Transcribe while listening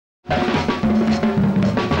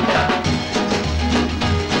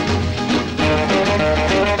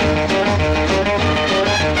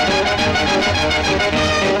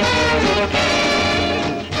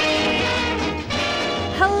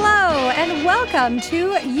Welcome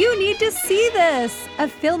to You Need to See This, a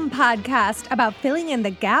film podcast about filling in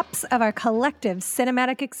the gaps of our collective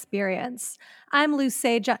cinematic experience. I'm Luce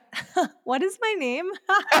What is my name?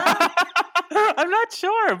 I'm not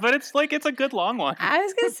sure, but it's a good long one. I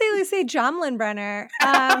was going to say Luce Jomlinbrenner.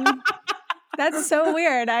 That's so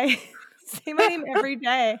weird. I say my name every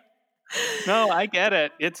day. No, I get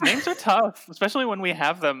it. Its names are tough, especially when we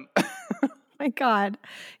have them. My God.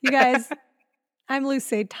 You guys, I'm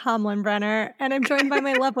Luce Tomlinbrenner, and I'm joined by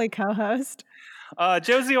my lovely co-host.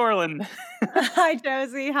 Josie Orland. Hi,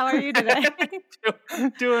 Josie. How are you today?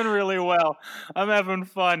 Doing really well. I'm having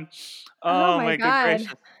fun. Oh my good God.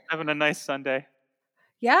 gracious. Having a nice Sunday.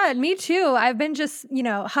 Yeah, me too. I've been just,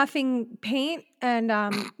 huffing paint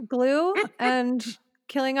and glue and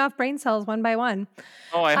killing off brain cells one by one.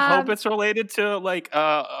 Oh, I hope it's related to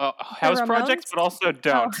house projects, but also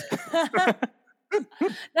don't. Oh.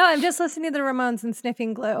 No, I'm just listening to the Ramones and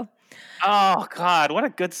sniffing glue. Oh, God, what a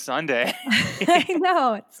good Sunday. I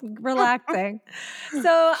know, it's relaxing.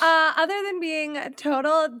 So other than being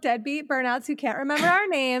total deadbeat burnouts who can't remember our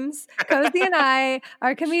names, Cozy and I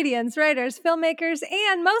are comedians, writers, filmmakers,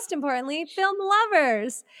 and most importantly, film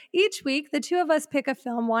lovers. Each week, the two of us pick a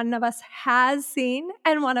film one of us has seen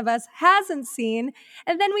and one of us hasn't seen,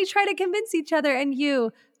 and then we try to convince each other and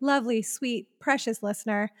you, lovely, sweet, precious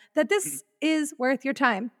listener, that this is worth your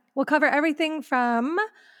time. We'll cover everything from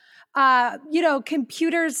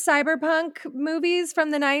computers, cyberpunk movies from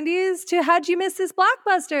the 90s to How'd You Miss This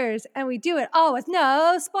Blockbusters? And we do it all with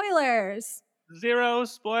no spoilers. Zero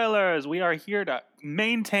spoilers. We are here to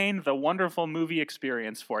maintain the wonderful movie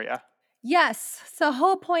experience for you. Yes. So the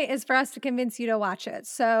whole point is for us to convince you to watch it.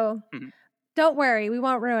 So don't worry, we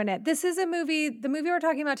won't ruin it. This is a movie, the movie we're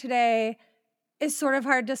talking about today is sort of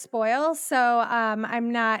hard to spoil. So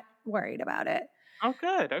I'm not worried about it. Oh,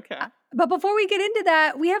 good. Okay. But before we get into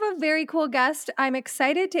that, we have a very cool guest. I'm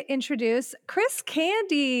excited to introduce Chris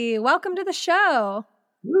Candy. Welcome to the show.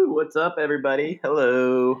 Woo, what's up, everybody?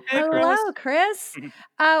 Hello. Hey, Hello, Chris.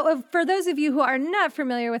 For those of you who are not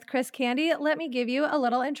familiar with Chris Candy, let me give you a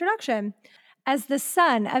little introduction. As the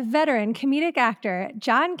son of veteran comedic actor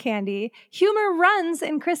John Candy, humor runs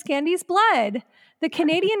in Chris Candy's blood. The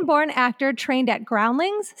Canadian-born actor trained at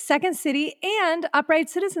Groundlings, Second City, and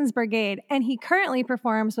Upright Citizens Brigade, and he currently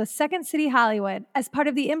performs with Second City Hollywood as part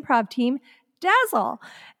of the improv team Dazzle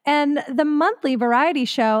and the monthly variety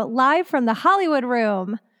show Live from the Hollywood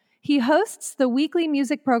Room. He hosts the weekly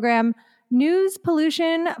music program News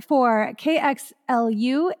Pollution for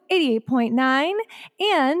KXLU 88.9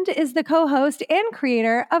 and is the co-host and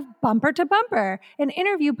creator of Bumper to Bumper, an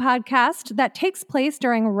interview podcast that takes place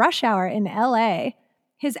during rush hour in LA.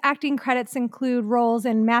 His acting credits include roles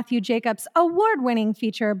in Matthew Jacobs' award-winning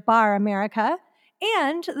feature Bar America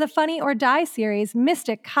and the Funny or Die series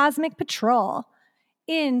Mystic Cosmic Patrol.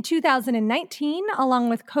 In 2019, along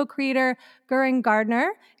with co-creator Gurren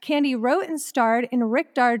Gardner, Candy wrote and starred in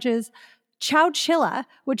Rick Darge's Chowchilla,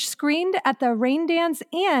 which screened at the Raindance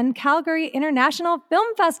and Calgary International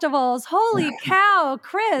Film Festivals. Holy cow,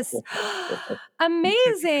 Chris.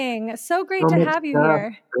 Amazing. So great to have you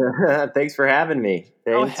here. Thanks for having me.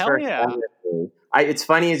 Thanks hell yeah. It's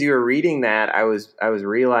funny, as you were reading that, I was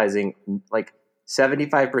realizing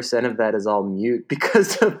 75% of that is all mute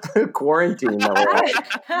because of the quarantine that we're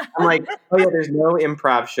at. I'm like, oh yeah, there's no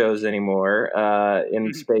improv shows anymore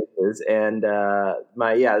in spaces, and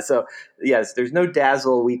so yes, there's no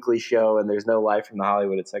Dazzle weekly show, and there's no Live from the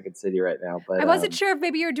Hollywood at Second City right now. But I wasn't sure if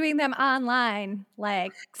maybe you're doing them online,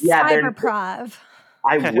 like cyberprov.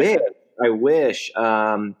 I wish. I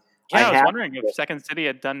was wondering if Second City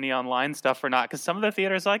had done the online stuff or not, because some of the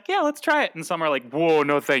theaters are like, yeah, let's try it, and some are like, whoa,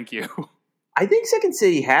 no, thank you. I think Second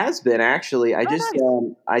City has been, actually. I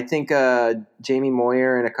think Jamie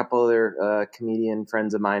Moyer and a couple other comedian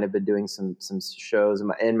friends of mine have been doing some shows,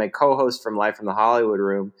 and my co-host from Live from the Hollywood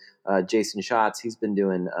Room, Jason Schatz, he's been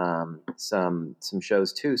doing some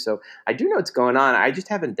shows too. So I do know what's going on. I just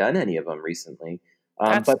haven't done any of them recently.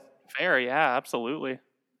 That's fair, yeah, absolutely.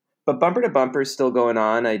 But Bumper to Bumper is still going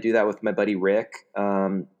on. I do that with my buddy Rick,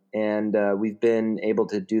 and we've been able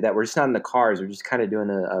to do that. We're just not in the cars. We're just kind of doing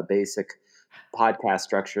a basic podcast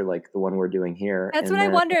structure like the one we're doing here. That's what I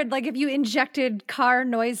wondered, like if you injected car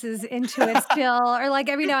noises into it still, or like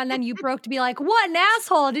every now and then you broke to be like, what an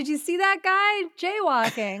asshole, did you see that guy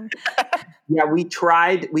jaywalking? Yeah, we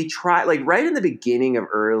tried like right in the beginning of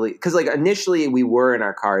early, because like initially we were in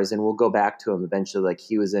our cars, and we'll go back to him eventually, like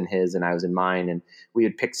he was in his and I was in mine, and we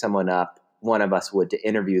would pick someone up, one of us would, to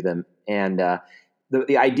interview them. And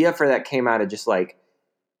the idea for that came out of just like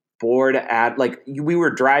bored at, like we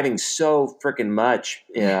were driving so freaking much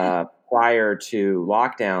prior to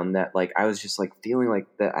lockdown that like I was just like feeling like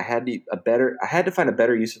that I had to find a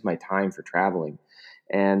better use of my time for traveling.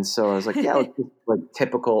 And so I was like, yeah, let's just, like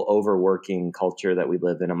typical overworking culture that we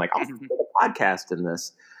live in. I'm like, I'll put a podcast in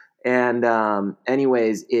this. And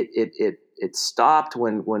anyways, it stopped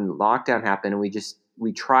when lockdown happened, and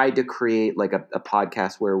we tried to create like a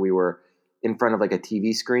podcast where we were in front of like a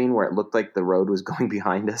TV screen where it looked like the road was going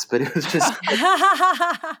behind us, but it was just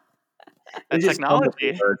technology.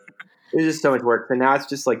 It was just so much work. So now it's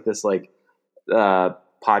just like this like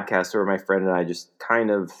podcast where my friend and I just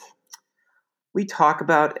kind of we talk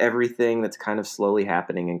about everything that's kind of slowly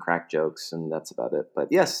happening and crack jokes, and that's about it. But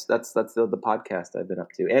yes, that's the podcast I've been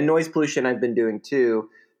up to. And Noise Pollution I've been doing too.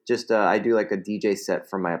 Just I do like a DJ set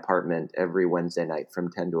from my apartment every Wednesday night from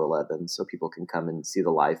 10 to 11, so people can come and see the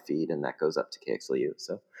live feed, and that goes up to KXLU.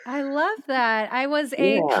 So I love that. I was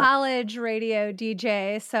a college radio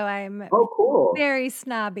DJ, so I'm cool. Very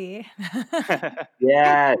snobby.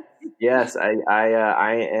 Yes,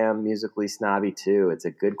 I am musically snobby too. It's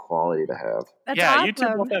a good quality to have. That's awesome. You two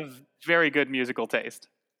both have very good musical taste.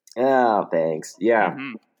 Oh, thanks. Yeah.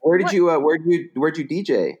 Mm-hmm. Where'd you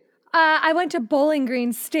DJ? I went to Bowling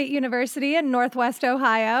Green State University in Northwest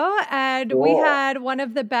Ohio, and we had one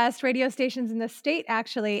of the best radio stations in the state,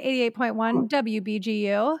 actually, 88.1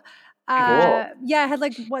 WBGU. Yeah, it had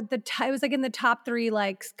like it was like in the top 3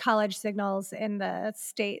 like college signals in the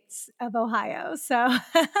states of Ohio. So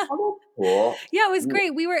cool. Yeah, it was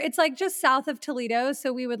great. It's like just south of Toledo,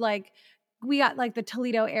 so we got like the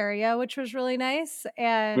Toledo area, which was really nice.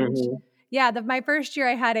 And my first year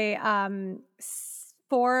I had a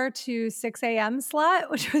 4 to 6 a.m.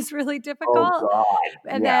 slot, which was really difficult. Oh God.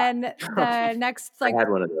 And then the next I had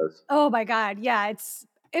one of those. Oh my God. Yeah,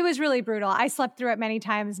 it was really brutal. I slept through it many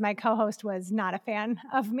times. My co-host was not a fan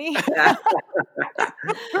of me.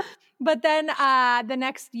 But then the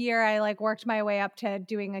next year I like worked my way up to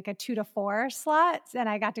doing like a 2 to 4 slots, and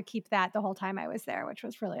I got to keep that the whole time I was there, which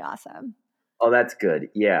was really awesome. Oh, that's good.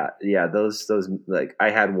 Yeah. Those like I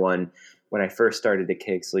had one when I first started at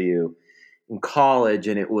KXLU in college,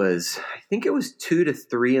 and I think it was 2 to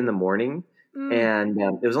 3 in the morning, and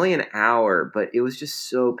it was only an hour, but it was just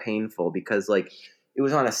so painful because like it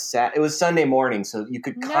was on it was Sunday morning, so you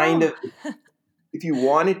could kind of, if you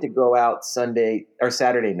wanted to go out Sunday or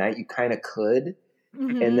Saturday night, you kind of could,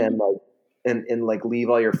 and then like and like leave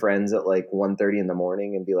all your friends at like 1:30 in the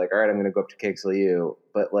morning and be like, all right, I'm going to go up to KXLU,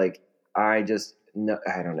 but like I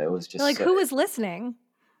don't know, it was just like who was listening?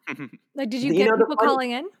 Like, did you get people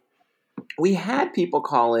calling in? We had people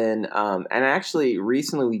call in, and actually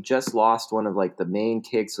recently we just lost one of like the main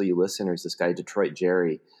KXLU listeners, this guy, Detroit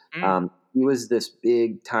Jerry. He was this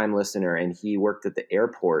big time listener, and he worked at the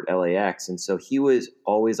airport, LAX. And so he was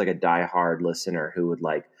always like a diehard listener who would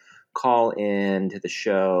like call in to the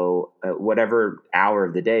show, whatever hour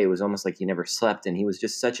of the day. It was almost like he never slept. And he was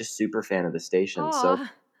just such a super fan of the station. Aww. So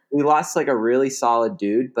we lost like a really solid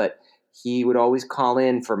dude, but he would always call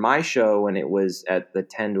in for my show when it was at the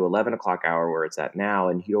 10 to 11 o'clock hour where it's at now.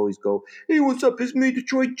 And he'd always go, hey, what's up? It's me,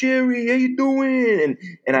 Detroit Jerry. How you doing?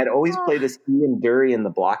 And I'd always play this Ian Dury and the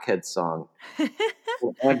Blockheads song.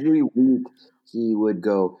 Every week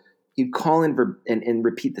he'd call in and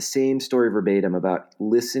repeat the same story verbatim about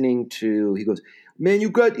listening to, he goes, man, you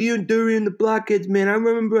got Ian Dury and the Blockheads, man. I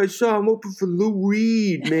remember I saw him open for Lou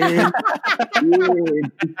Reed, man.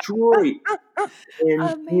 In Detroit. And,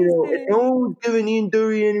 and no one was giving Ian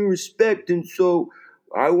Dury any respect. And so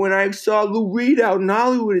when I saw Lou Reed out in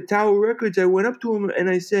Hollywood at Tower Records, I went up to him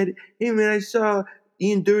and I said, hey, man, I saw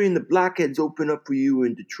Ian Dury and the Blockheads open up for you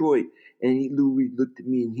in Detroit. And Lou Reed looked at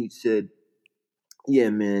me and he said,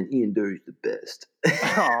 yeah, man, Ian Dury's the best.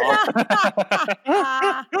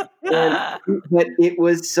 But it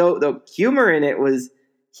was the humor in it was,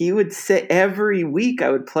 he would say every week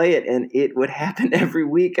I would play it, and it would happen every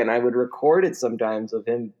week, and I would record it sometimes of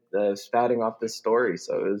him spouting off this story.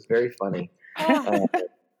 So it was very funny.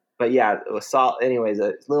 But yeah, it was anyways,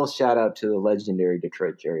 a little shout out to the legendary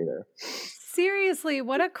Detroit Jerry there. Seriously,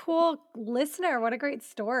 what a cool listener. What a great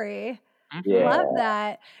story. Yeah. Love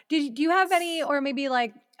that. Do you have any, or maybe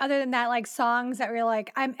like other than that, like songs that were like,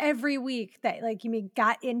 I'm every week that like you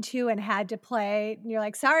got into and had to play, and you're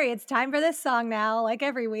like, sorry, it's time for this song now, like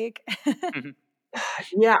every week?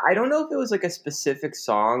 Yeah, I don't know if it was like a specific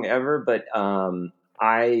song ever, but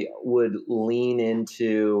I would lean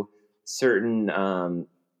into certain,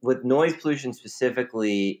 with Noise Pollution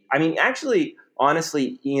specifically. I mean, actually,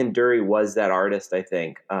 honestly, Ian Dury was that artist, I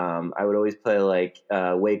think. I would always play like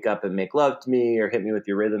Wake Up and Make Love to Me or Hit Me With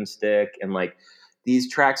Your Rhythm Stick. And like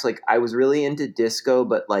these tracks, like I was really into disco,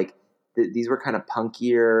 but like these were kind of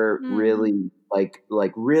punkier, really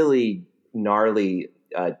really gnarly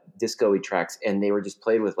disco-y tracks, and they were just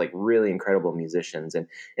played with like really incredible musicians. And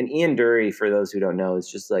Ian Dury, for those who don't know, is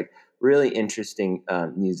just like really interesting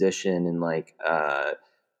musician, and like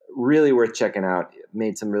really worth checking out.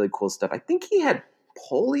 Made some really cool stuff. I think he had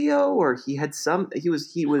polio, or he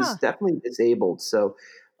was definitely disabled. So,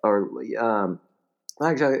 or I'm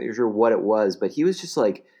not exactly sure what it was, but he was just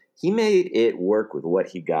like, he made it work with what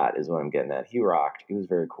he got, is what I'm getting at. He rocked. He was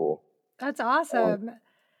very cool. That's awesome.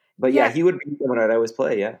 But yeah, he would be someone I'd always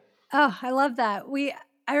play. Yeah. Oh, I love that.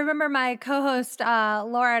 I remember my co-host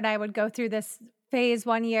Laura and I would go through this phase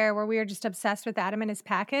one year where we were just obsessed with Adam and his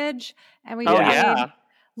package, and we played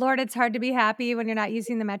Lord, It's Hard to Be Happy when you're not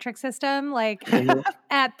using the metric system. Like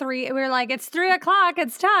at 3, we were like, it's 3:00.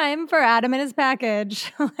 It's time for Adam and his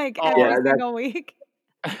package. Like every single week.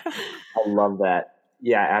 I love that.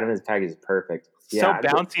 Yeah, Adam and his package is perfect. So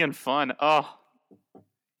bouncy and fun. Oh,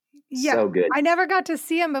 yeah, so good. I never got to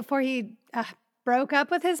see him before he broke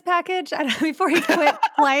up with his package. Before he quit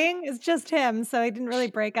playing. It's just him, so he didn't really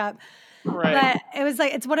break up. Right. But it was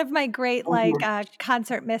like, it's one of my great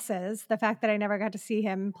concert misses, the fact that I never got to see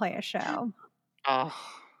him play a show. Oh,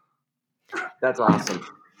 that's awesome.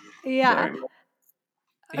 Yeah.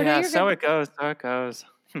 Yeah, so it goes.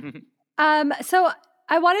 So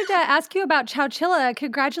I wanted to ask you about Chowchilla.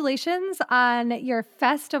 Congratulations on your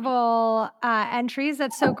festival entries.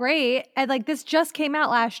 That's so great. And like, this just came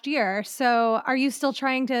out last year. So are you still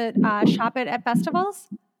trying to shop it at festivals?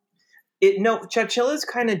 No, Chowchilla is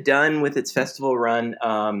kind of done with its festival run.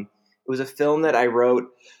 It was a film that I wrote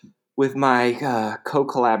with my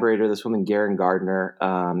co-collaborator, this woman, Garen Gardner,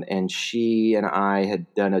 and she and I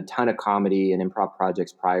had done a ton of comedy and improv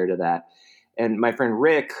projects prior to that. And my friend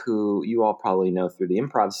Rick, who you all probably know through the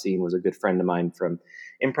improv scene, was a good friend of mine from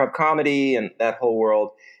improv comedy and that whole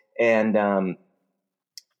world. And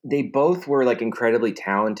they both were like incredibly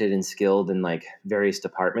talented and skilled in like various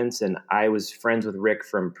departments. And I was friends with Rick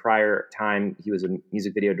from prior time. He was a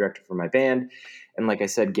music video director for my band. And like I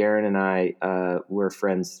said, Garen and I were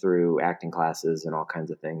friends through acting classes and all kinds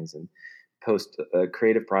of things, and post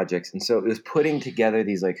creative projects. And so it was putting together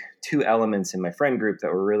these like two elements in my friend group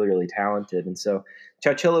that were really, really talented. And so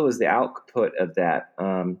Chowchilla was the output of that.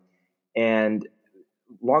 And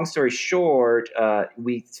long story short,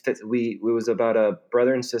 it was about a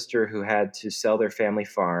brother and sister who had to sell their family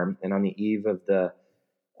farm. And on the eve of the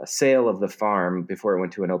sale of the farm, before it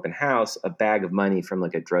went to an open house, a bag of money from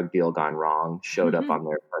like a drug deal gone wrong showed up on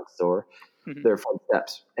their their front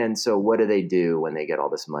steps. And so what do they do when they get all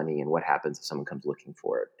this money, and what happens if someone comes looking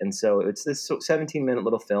for it? And so it's this 17-minute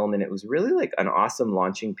little film, and it was really like an awesome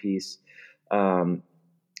launching piece to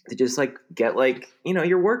just like get like,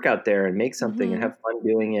 your work out there and make something and have fun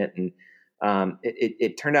doing it. And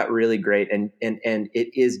it turned out really great, and it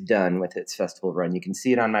is done with its festival run. You can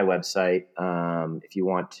see it on my website if you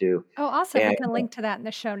want to. Oh, awesome. I can link to that in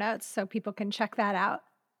the show notes so people can check that out.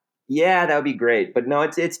 Yeah, that would be great. But no,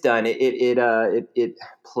 it's done. It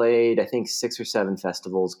played, I think, 6 or 7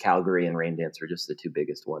 festivals. Calgary and Raindance were just the 2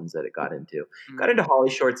 biggest ones that it got into. Got into Holly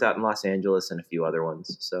Shorts out in Los Angeles and a few other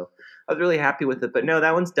ones. So I was really happy with it. But no,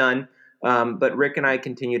 that one's done. But Rick and I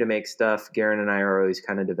continue to make stuff. Garen and I are always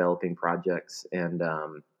kind of developing projects. And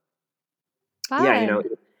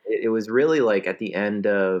it was really like at the end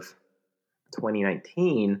of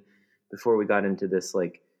 2019, before we got into this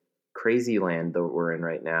like crazy land that we're in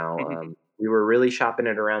right now. We were really shopping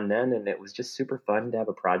it around then, and it was just super fun to have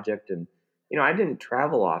a project. And I didn't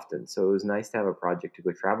travel often, so it was nice to have a project to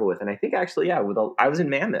go travel with. And I think actually, I was in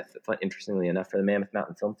Mammoth, interestingly enough, for the Mammoth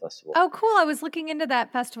Mountain Film Festival. Oh, cool. I was looking into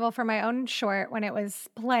that festival for my own short when it was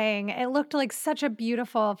playing. It looked like such a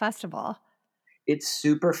beautiful festival. It's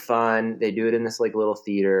super fun. They do it in this like little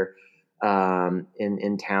theater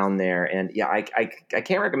in town there. And yeah, I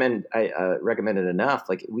can't recommend it enough.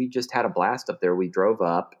 Like, we just had a blast up there. We drove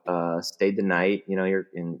up, stayed the night,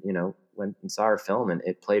 went and saw our film, and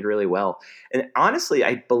it played really well. And honestly,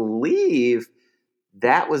 I believe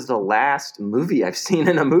that was the last movie I've seen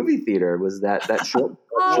in a movie theater, was that short.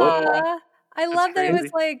 I love that it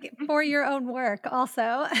was like for your own work also.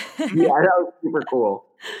 Yeah, that was super cool.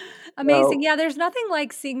 Amazing. Yeah, there's nothing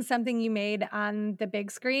like seeing something you made on the big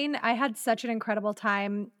screen. I had such an incredible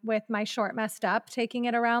time with my short Messed Up, taking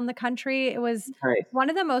it around the country. It was one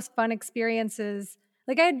of the most fun experiences.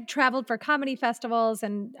 Like, I had traveled for comedy festivals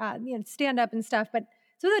and stand-up and stuff, but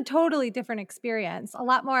it was a totally different experience, a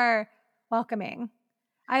lot more welcoming.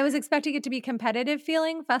 I was expecting it to be competitive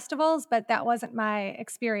feeling festivals, but that wasn't my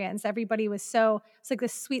experience. Everybody was it's like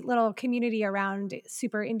this sweet little community around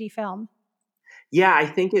super indie film. Yeah, I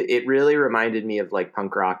think it really reminded me of like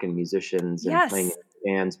punk rock and musicians and Yes. playing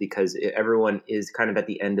in bands, because everyone is kind of at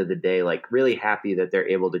the end of the day like really happy that they're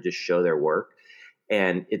able to just show their work,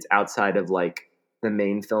 and it's outside of like the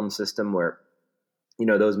main film system where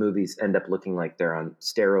those movies end up looking like they're on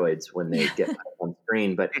steroids when they get put on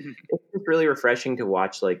screen. But it's just really refreshing to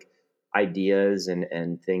watch like ideas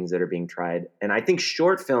and things that are being tried. And I think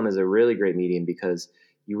short film is a really great medium because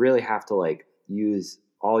you really have to like use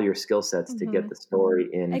all your skill sets to get the story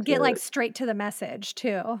in. And get like straight to the message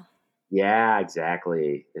too. Yeah,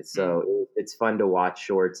 exactly. It's fun to watch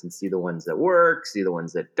shorts and see the ones that work, see the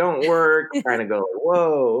ones that don't work, kind of go,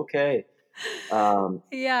 whoa, okay. Yeah. But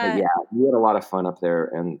yeah, we had a lot of fun up there,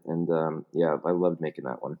 and yeah, I loved making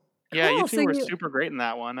that one. Yeah, Cool. you two were super great in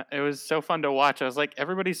that one. It was so fun to watch. I was like,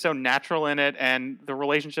 everybody's so natural in it, and the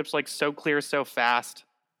relationship's like so clear, so fast.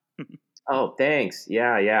 Oh, thanks.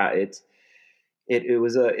 Yeah. It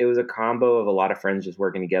was a combo of a lot of friends just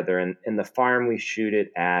working together, and the farm we shoot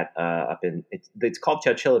it at up in it's called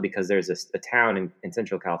Chowchilla because there's a town in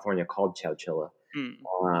Central California called Chowchilla.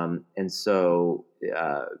 And so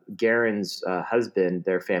Garen's husband,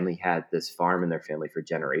 their family had this farm in their family for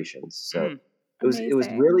generations. So it was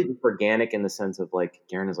really organic in the sense of like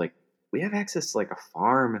Garen was like, we have access to like a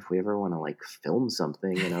farm if we ever want to like film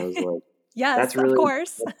something, and I was like, yes, that's really, of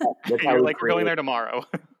course. That's You're like, we're going there tomorrow.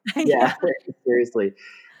 Yeah, seriously.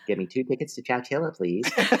 Give me 2 tickets to Chowchilla,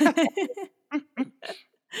 please.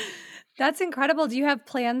 That's incredible. Do you have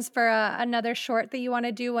plans for another short that you want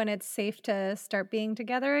to do when it's safe to start being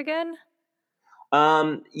together again?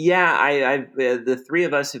 Yeah, I've the three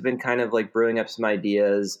of us have been kind of like brewing up some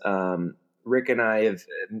ideas. Rick and I have,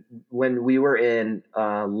 when we were in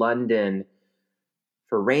London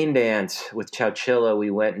for Rain Dance with Chowchilla, we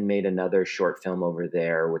went and made another short film over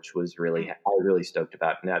there, which was I was really stoked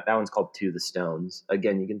about. And that one's called To the Stones.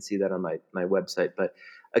 Again, you can see that on my website. But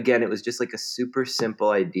again, it was just like a super simple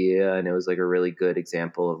idea, and it was like a really good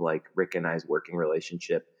example of like Rick and I's working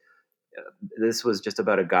relationship. This was just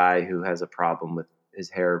about a guy who has a problem with his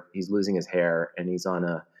hair. He's losing his hair, and he's on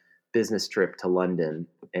a business trip to London,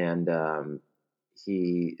 and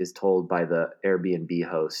he is told by the Airbnb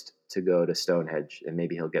host to go to Stonehenge and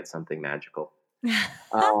maybe he'll get something magical.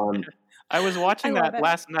 I was watching that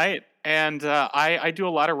last night, and I do a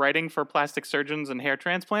lot of writing for plastic surgeons and hair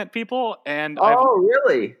transplant people. And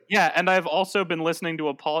really? Yeah, and I've also been listening to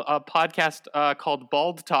a podcast called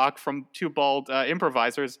Bald Talk from two bald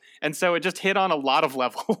improvisers, and so it just hit on a lot of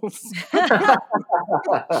levels.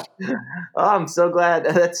 I'm so glad.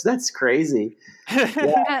 That's crazy.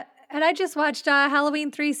 Yeah. And I just watched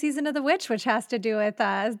Halloween 3 Season of the Witch, which has to do with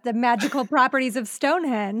the magical properties of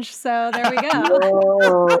Stonehenge. So there we go.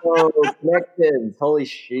 Whoa, connections. Holy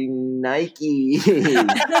Nike. Can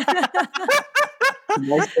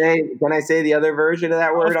I say the other version of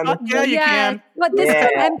that word on the Yeah, you can. But this is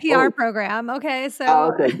an NPR program, okay?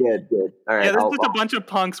 So okay, good. All right. Yeah, this is just a bunch of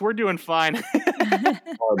punks. We're doing fine.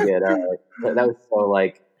 Oh, good. All right. That was so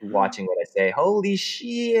like watching what I say. Holy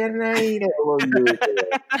shit! Oh,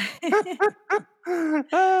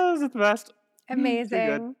 this is the best.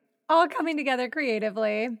 Amazing. All coming together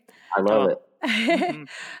creatively. I love it.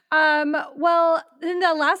 Well, then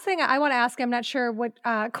the last thing I want to ask, I'm not sure what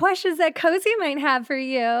questions that Cozy might have for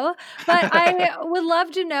you, but I would love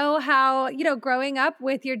to know how, growing up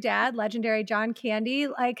with your dad, legendary John Candy,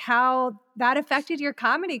 like how that affected your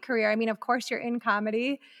comedy career. I mean, of course you're in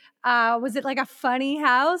comedy. Was it like a funny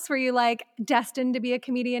house? Were you like destined to be a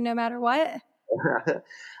comedian no matter what?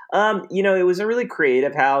 It was a really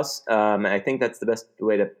creative house. I think that's the best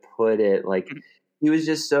way to put it. Like, he was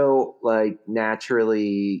just so like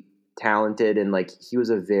naturally talented, and like he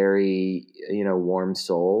was a very warm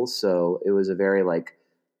soul. So it was a very like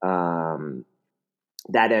that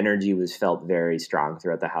energy was felt very strong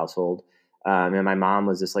throughout the household. And my mom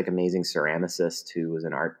was this like amazing ceramicist who was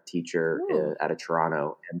an art teacher out of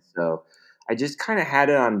Toronto, and so I just kind of had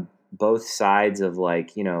it on both sides of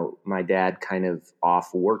like my dad kind of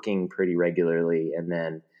off working pretty regularly, and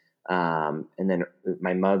then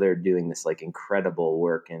my mother doing this like incredible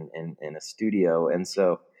work in a studio. And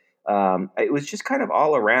so it was just kind of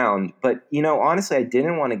all around. But, honestly, I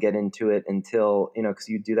didn't want to get into it until, because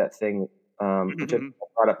you do that thing, which I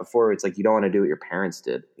brought up before. It's like, you don't want to do what your parents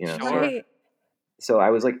did, Sure. Right. So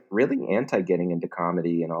I was like really anti getting into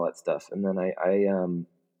comedy and all that stuff. And then I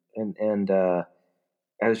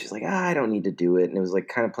was just like, I don't need to do it. And it was like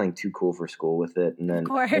kind of playing too cool for school with it. And then, Of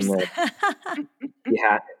course.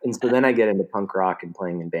 yeah. And so then I get into punk rock and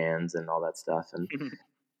playing in bands and all that stuff. And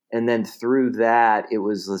And then through that, it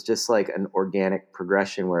was just like an organic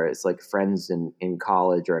progression where it's like friends in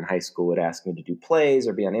college or in high school would ask me to do plays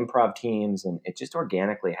or be on improv teams. And it just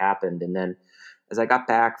organically happened. And then as I got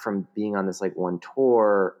back from being on this like one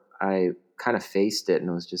tour, I kind of faced it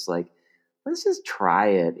and was just like, let's just try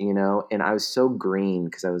it, you know? And I was so green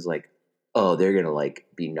because I was like, oh, they're going to like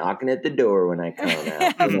be knocking at the door when I come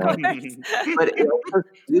out. You know? But it was so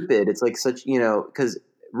stupid. It's like such, you know, because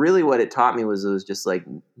really what it taught me was it was just like,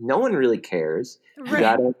 no one really cares.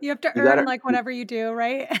 Right. You have to earn like whatever you do,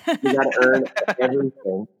 right? You got to earn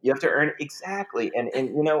everything. You have to earn exactly. And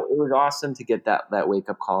you know, it was awesome to get that wake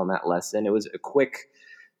up call and that lesson. It was a quick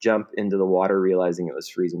jump into the water, realizing it was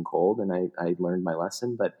freezing cold, and I learned my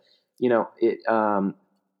lesson. But you know,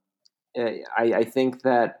 I think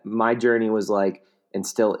that my journey was like, and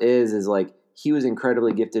still is like, he was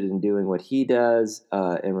incredibly gifted in doing what he does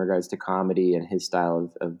in regards to comedy and his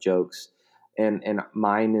style of jokes. And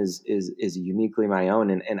mine is uniquely my own.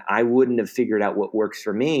 And I wouldn't have figured out what works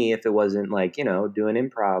for me if it wasn't like, you know, doing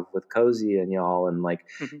improv with Cozy and y'all and like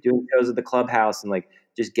doing shows at the Clubhouse and like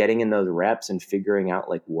just getting in those reps and figuring out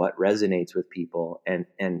like what resonates with people. And,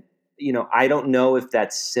 you know, I don't know if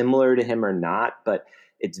that's similar to him or not, but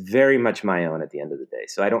it's very much my own at the end of the day.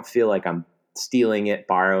 So I don't feel like I'm stealing it,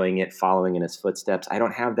 borrowing it, following in his footsteps. I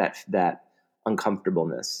don't have that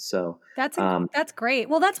uncomfortableness. So that's great.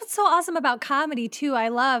 Well, that's what's so awesome about comedy too. I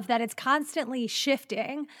love that it's constantly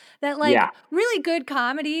shifting, that like really good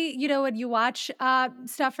comedy, you know, when you watch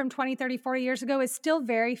stuff from 20, 30, 40 years ago is still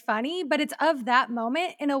very funny, but it's of that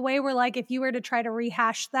moment in a way where like, if you were to try to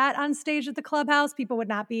rehash that on stage at the Clubhouse, people would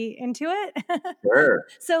not be into it. Sure.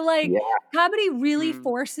 So like comedy really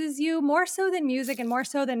forces you more so than music and more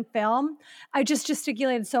so than film. I just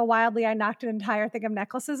gesticulated so wildly. I knocked an entire thing of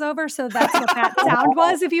necklaces over. So that's what that sound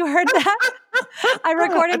was, if you heard that. I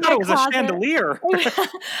recorded my closet. A chandelier.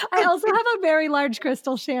 I also have a very large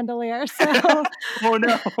crystal chandelier. So, oh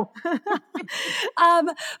no.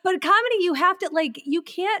 But comedy, you have to like, you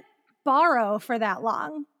can't borrow for that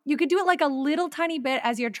long. You could do it like a little tiny bit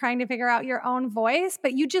as you're trying to figure out your own voice,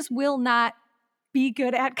 but you just will not be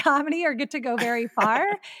good at comedy or get to go very far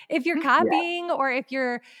if you're copying or if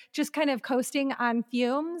you're just kind of coasting on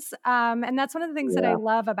fumes. And that's one of the things that I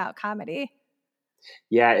love about comedy.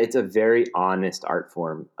 Yeah, it's a very honest art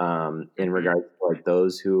form in regards to like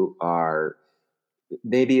those who are,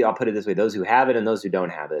 maybe I'll put it this way, those who have it and those who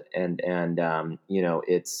don't have it. And you know,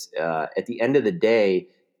 it's at the end of the day,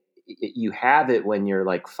 you have it when you're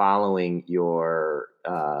like following your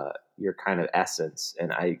kind of essence.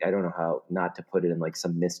 And I don't know how not to put it in like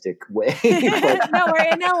some mystic way. No, we're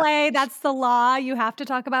in LA. That's the law. You have to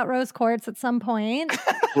talk about rose quartz at some point.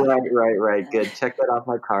 Right. Good. Check that off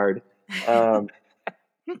my card.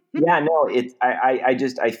 Yeah, no, it's,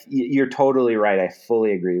 you're totally right. I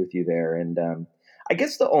fully agree with you there. And I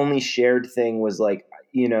guess the only shared thing was like,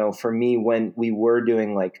 you know, for me, when we were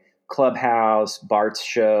doing like Clubhouse, Bart's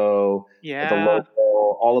show, the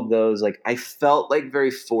local, all of those, like I felt like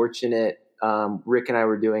very fortunate. Rick and I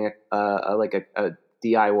were doing a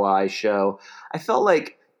DIY show. I felt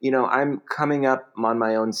like, you know, I'm coming up on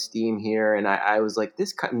my own steam here. And I was like,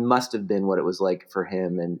 this must have been what it was like for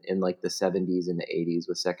him in like the 70s and the 80s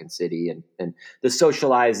with Second City and the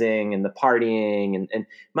socializing and the partying and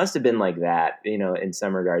must have been like that, you know, in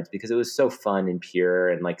some regards, because it was so fun and pure.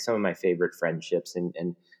 And like some of my favorite friendships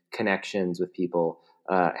and connections with people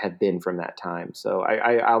have been from that time. So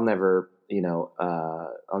I'll never, you know,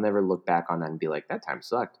 I'll never look back on that and be like, that time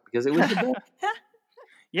sucked, because it was the best.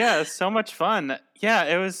 Yeah, it's so much fun. Yeah,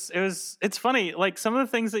 it's funny. Like some of the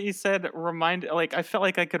things that you said like I felt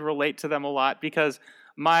like I could relate to them a lot, because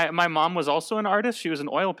my mom was also an artist. She was an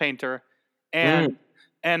oil painter, and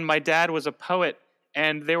my dad was a poet,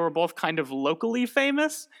 and they were both kind of locally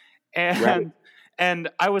famous. And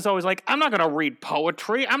I was always like, I'm not going to read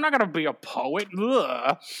poetry. I'm not going to be a poet.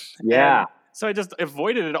 Ugh. Yeah. So I just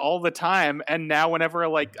avoided it all the time. And now whenever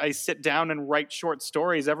like I sit down and write short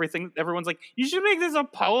stories, everyone's like, you should make this a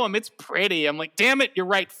poem. It's pretty. I'm like, damn it, you're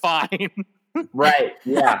right. Fine. Right.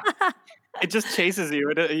 Yeah. It just chases you.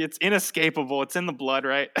 It's inescapable. It's in the blood,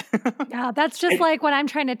 right? Yeah, that's just like when I'm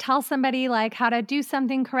trying to tell somebody like how to do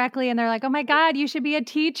something correctly, and they're like, "Oh my God, you should be a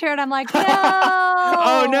teacher," and I'm like, "No!"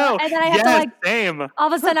 Oh no! And then I have to like, same. All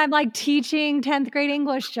of a sudden, I'm like teaching 10th grade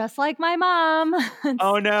English, just like my mom.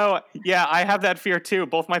 Oh no! Yeah, I have that fear too.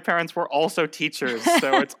 Both my parents were also teachers,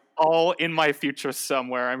 so it's all in my future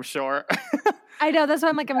somewhere, I'm sure. I know. That's why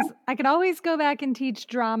I'm like, I could always go back and teach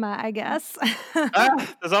drama, I guess.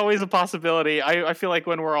 There's always a possibility. I feel like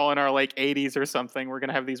when we're all in our like 80s or something, we're going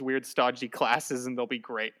to have these weird stodgy classes and they'll be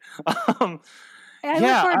great. I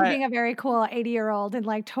look forward to being a very cool 80-year-old in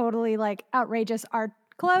like totally like outrageous art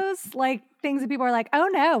clothes, like things that people are like, oh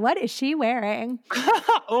no, what is she wearing?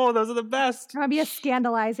 Oh, those are the best. I'm going to be a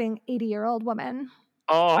scandalizing 80-year-old woman.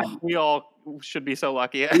 Oh, we all should be so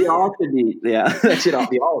lucky. We all should be, that should all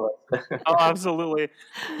be all of us. Oh, absolutely.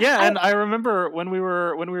 Yeah, and I remember when we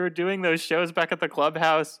were doing those shows back at the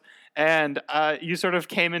clubhouse, and you sort of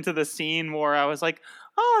came into the scene more. I was like,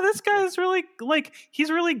 oh, this guy is really like he's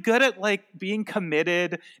really good at like being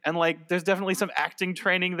committed, and like there's definitely some acting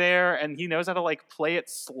training there, and he knows how to like play it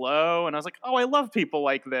slow. And I was like, oh, I love people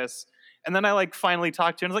like this. And then I like finally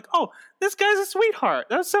talked to him and I was like, oh, this guy's a sweetheart.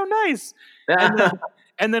 That was so nice.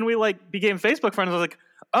 And then we like became Facebook friends. I was like,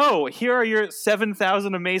 oh, here are your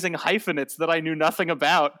 7,000 amazing hyphenates that I knew nothing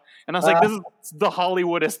about. And I was like, this is the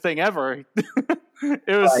Hollywoodest thing ever. It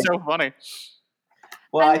was so funny.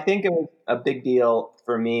 Well, I think it was a big deal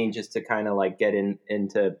for me just to kind of like get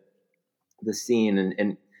into the scene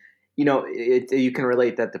and you know, you can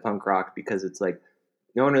relate that to punk rock because it's like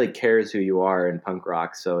no one really cares who you are in punk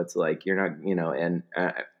rock. So it's like you're not, you know, and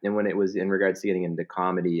when it was in regards to getting into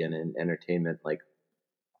comedy and in entertainment, like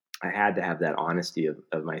I had to have that honesty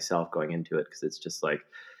of myself going into it because it's just like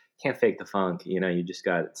can't fake the funk, you know. You just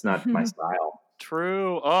got it's not my style.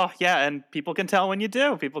 True. Oh yeah, and people can tell when you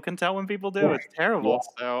do. People can tell when people do. It's terrible.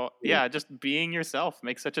 So yeah, just being yourself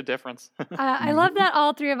makes such a difference. I love that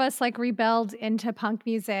all three of us like rebelled into punk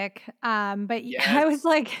music. But I was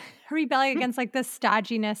like rebelling against like the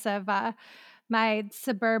stodginess of my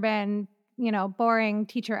suburban, you know, boring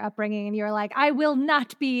teacher upbringing. And you were like, I will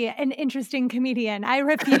not be an interesting comedian. I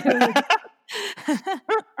refuse.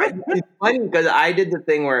 It's funny because I did the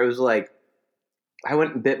thing where it was like, I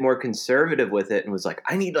went a bit more conservative with it and was like,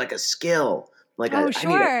 I need like a skill. Like, I need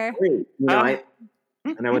a degree. You know,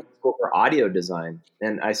 and I went to school for audio design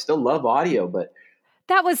and I still love audio, but.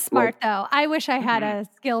 That was smart though. I wish I had a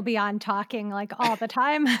skill beyond talking like all the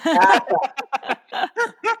time.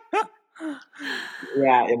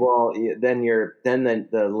 Yeah, well, then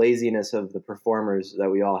the laziness of the performers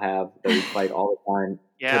that we all have that we fight all the time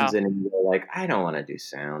comes in, and you're like, I don't want to do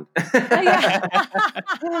sound.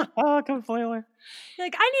 Oh, completely. You're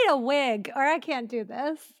like, I need a wig, or I can't do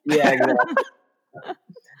this. Yeah, exactly.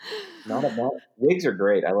 Wigs are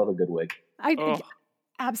great. I love a good wig.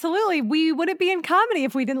 Absolutely. We wouldn't be in comedy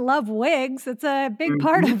if we didn't love wigs. It's a big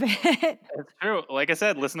part of it. That's true. Like I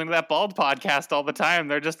said, listening to that Bald podcast all the time,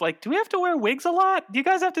 they're just like, do we have to wear wigs a lot? Do you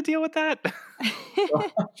guys have to deal with that?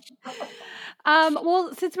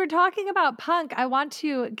 Well, since we're talking about punk, I want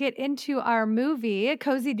to get into our movie.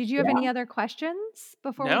 Cozy, did you have any other questions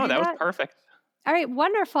before we do that? No, that was perfect. All right,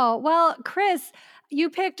 wonderful. Well, Chris, you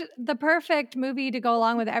picked the perfect movie to go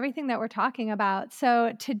along with everything that we're talking about.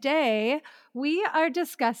 So today we are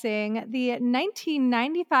discussing the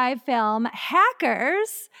 1995 film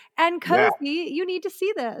Hackers. And Cozy, you need to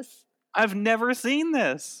see this. I've never seen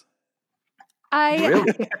this.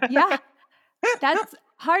 Really? Yeah. That's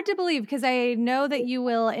hard to believe because I know that you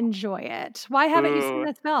will enjoy it. Why haven't you seen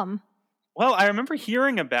this film? Well, I remember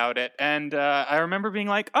hearing about it, and I remember being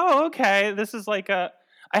like, oh, okay, this is like I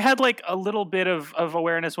had like a little bit of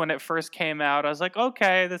awareness when it first came out. I was like,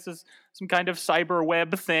 okay, this is some kind of cyber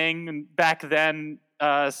web thing. And back then,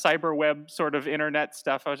 cyber web sort of internet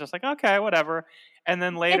stuff, I was just like, okay, whatever. And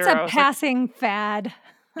then later, it's a passing fad.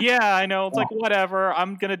 Yeah, I know. It's like, whatever.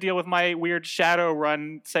 I'm going to deal with my weird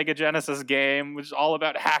Shadowrun Sega Genesis game, which is all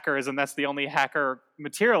about hackers, and that's the only hacker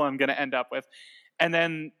material I'm going to end up with. And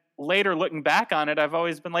then later, looking back on it, I've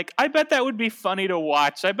always been like, I bet that would be funny to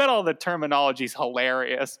watch. I bet all the terminology's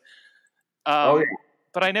hilarious. But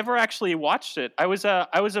I never actually watched it. I was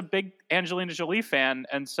a big Angelina Jolie fan,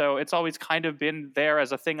 and so it's always kind of been there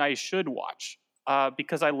as a thing I should watch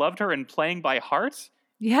because I loved her in Playing by Heart.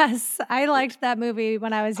 Yes, I liked that movie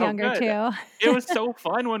when I was younger too. It was so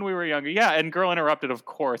fun when we were younger. Yeah, and Girl Interrupted, of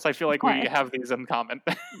course. I feel like we have these in common.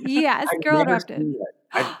 Yes, Girl Interrupted.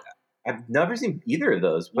 I've never seen either of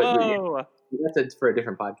those, but that's for a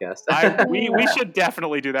different podcast. We should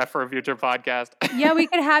definitely do that for a future podcast. Yeah, we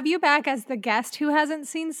could have you back as the guest who hasn't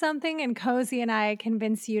seen something, and Cozy and I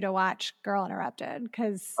convince you to watch Girl Interrupted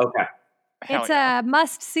because it's a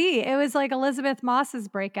must see. It was like Elizabeth Moss's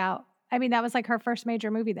breakout. I mean, that was like her first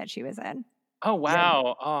major movie that she was in. Oh,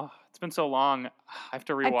 wow. Oh, it's been so long. I have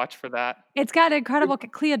to rewatch for that. It's got incredible.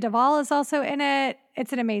 Clea Duvall is also in it.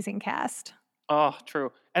 It's an amazing cast. Oh,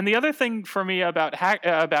 true. And the other thing for me about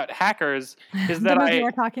hackers is that the movie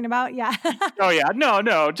we're talking about, yeah. Oh yeah,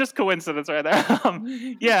 no, just coincidence right there.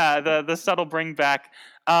 Yeah, the subtle bring back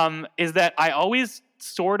is that I always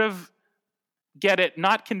sort of get it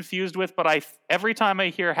not confused with, but every time I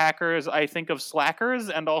hear hackers, I think of slackers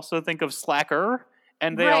and also think of slacker.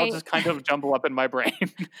 and they all Right. just kind of jumble up in my brain.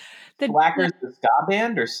 Slackers the ska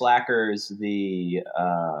band or Slackers the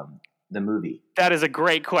movie? That is a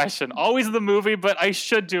great question. Always the movie, but I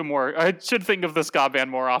should do more. I should think of the ska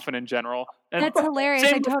band more often in general. And That's hilarious.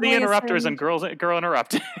 same I with totally the Interrupters assumed, and Girl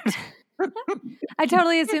Interrupted. I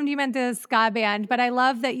totally assumed you meant the ska band, but I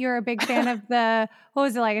love that you're a big fan of the, what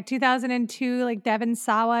was it, like a 2002, like Devon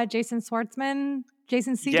Sawa, Jason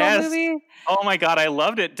Segel Yes. movie? Oh my god, I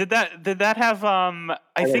loved it. Did that have I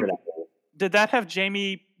think remember that. did that have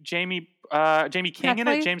Jamie King in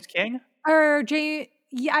Definitely. it? James King? Or Jamie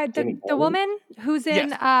the Kennedy? woman who's in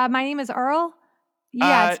Yes. My Name is Earl?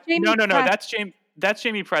 Yeah, it's Jamie. No. That's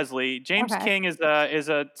Jamie Presley. James Okay. King is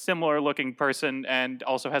a similar looking person and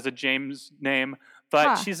also has a James name,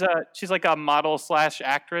 but she's like a model /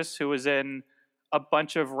 actress who was in a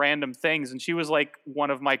bunch of random things, and she was like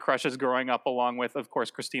one of my crushes growing up, along with, of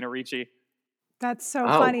course, Christina Ricci. That's so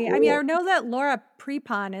Oh, funny. I mean, I cool. know that Laura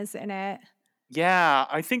Prepon is in it. Yeah,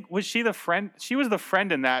 I think was she the friend? She was the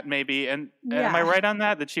friend in that, maybe. And am I Yeah. right on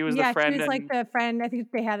that? That she was the friend? She was like and, the friend. I think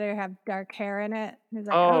they had her have dark hair in it. It was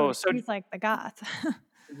like, Oh, so- she's like the goth.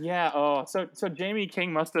 yeah. Oh, so Jamie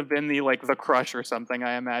King must have been the crush or something,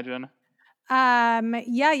 I imagine.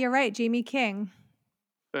 Yeah, you're right. Jamie King.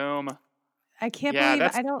 Boom. I can't Yeah,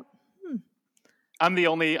 believe I don't.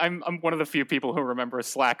 I'm one of the few people who remember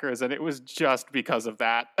Slackers, and it was just because of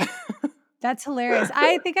that. That's hilarious.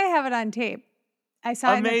 I think I have it on tape. I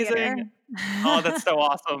saw it in the theater. Amazing. Oh, that's so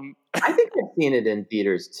awesome. I think I've seen it in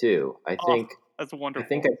theaters too. I think. That's wonderful. I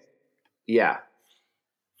think. Yeah.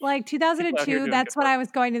 Like People out here 2002, doing that's good when work. I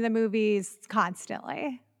was going to the movies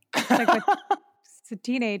constantly. Like with as a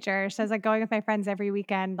teenager, so I was like going with my friends every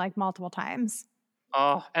weekend, like multiple times.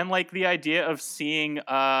 Oh, and like the idea of seeing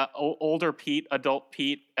older Pete, adult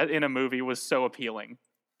Pete in a movie was so appealing.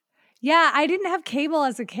 Yeah, I didn't have cable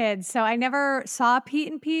as a kid, so I never saw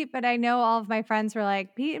Pete and Pete, but I know all of my friends were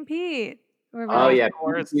like, Pete and Pete. We're Oh really yeah, of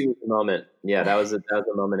course. PPP was the moment. Yeah, that was a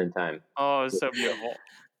moment in time. Oh, it was so beautiful.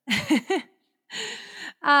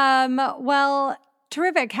 Well,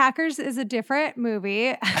 terrific. Hackers is a different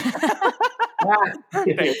movie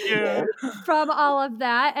Thank you. from all of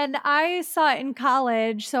that. And I saw it in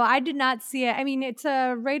college, so I did not see it. I mean, it's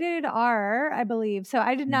a rated R, I believe. So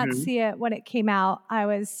I did not Mhm. see it when it came out. I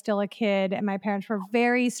was still a kid, and my parents were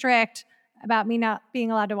very strict about me not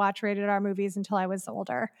being allowed to watch rated R movies until I was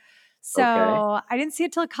older. So Okay. I didn't see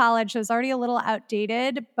it till college. So it was already a little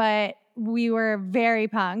outdated, but we were very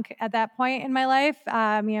punk at that point in my life,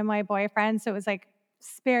 me and my boyfriend. So it was like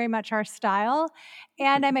very much our style.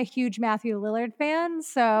 And I'm a huge Matthew Lillard fan.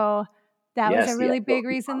 So that was Yes, a really yes. big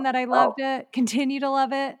reason that I loved it, continue to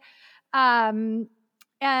love it.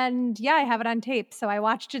 And yeah, I have it on tape. So I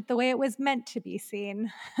watched it the way it was meant to be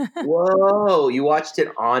seen. Whoa, you watched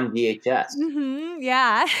it on VHS.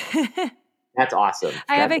 Yeah. That's awesome.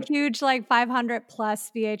 I have a huge, like 500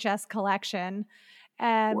 plus VHS collection,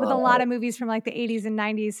 and with a lot of movies from like the 80s and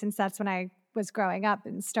 90s, since that's when I was growing up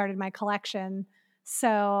and started my collection.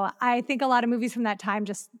 So I think a lot of movies from that time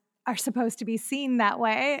just are supposed to be seen that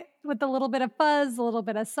way, with a little bit of fuzz, a little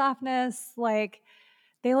bit of softness. Like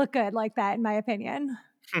they look good like that, in my opinion.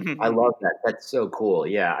 I love that. That's so cool.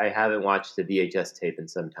 Yeah, I haven't watched the VHS tape in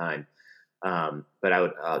some time. But I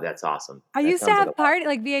would. Oh, that's awesome. I That used to sounds have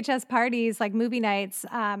like VHS parties, like movie nights,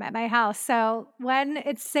 at my house. So when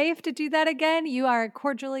it's safe to do that again, you are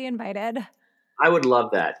cordially invited. I would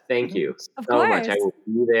love that. Thank you Of so much. I course.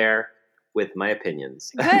 will be there with my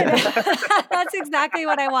opinions. Good. That's exactly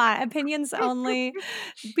what I want. Opinions only.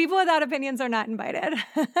 People without opinions are not invited.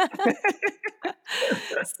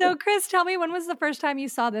 So, Chris, tell me, when was the first time you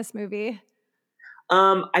saw this movie?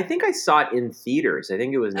 I think I saw it in theaters. I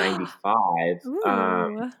think it was 95.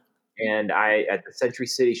 Ooh. And at the Century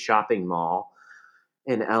City Shopping Mall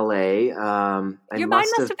in LA. Your mind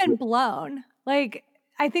must have been blown. Like,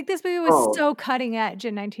 I think this movie was so cutting edge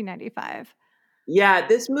in 1995. Yeah,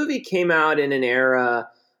 this movie came out in an era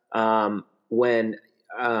when,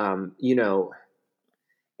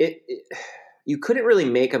 you couldn't really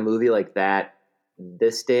make a movie like that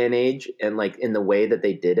this day and age, and like in the way that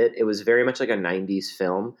they did it. It was very much like a 90s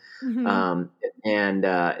film. Mhm.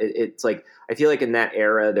 It's like, I feel like in that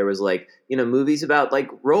era there was like, movies about like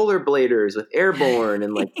rollerbladers with Airborne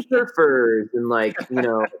and like surfers and like,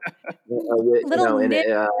 Little knit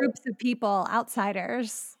groups of people,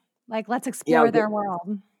 outsiders. Like, let's explore their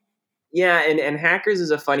world. Yeah, and Hackers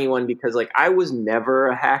is a funny one because like I was never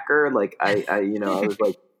a hacker. Like I was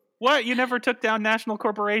like, what? You never took down national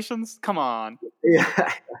corporations? Come on.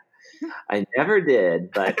 Yeah, I never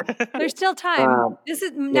did, but there's still time. This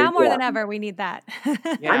is now more than ever. We need that.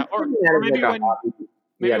 Yeah, or maybe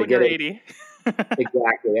when you're 80.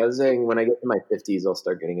 Exactly. I was saying when I get to my 50s, I'll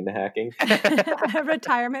start getting into hacking. A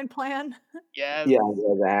retirement plan. Yes. Yeah,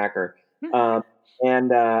 as a hacker.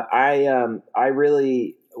 I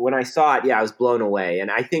really, when I saw it, I was blown away.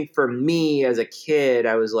 And I think for me as a kid,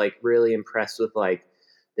 I was like really impressed with like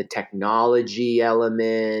the technology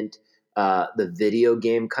element, the video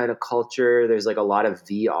game kind of culture. There's like a lot of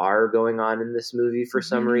VR going on in this movie for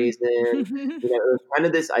some reason. It was kind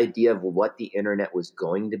of this idea of what the internet was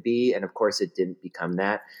going to be. And of course, it didn't become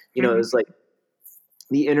that. It was like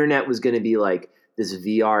the internet was going to be like this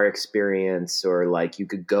VR experience, or like you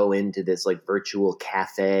could go into this like virtual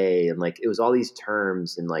cafe, and like it was all these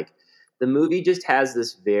terms, and like the movie just has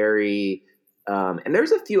this very and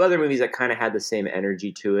there's a few other movies that kind of had the same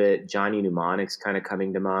energy to it. Johnny Mnemonic's kind of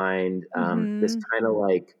coming to mind. This kind of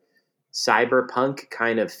like cyberpunk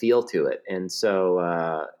kind of feel to it, and so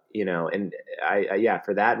and I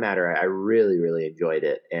for that matter, I really really enjoyed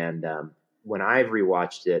it. And when I've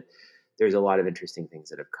rewatched it, there's a lot of interesting things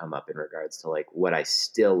that have come up in regards to like what I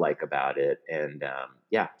still like about it. And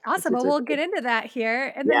awesome. Well, we'll get into that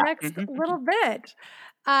here in the next little bit.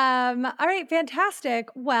 All right, fantastic.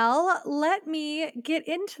 Well, let me get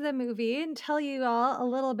into the movie and tell you all a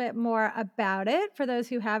little bit more about it for those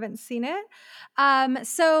who haven't seen it.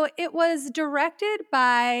 So it was directed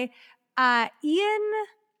by Ian.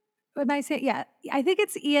 Am I saying? Yeah, I think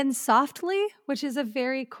it's Ian Softly, which is a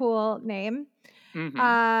very cool name.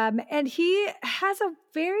 And he has a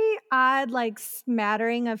very odd, like,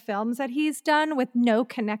 smattering of films that he's done with no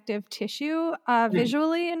connective tissue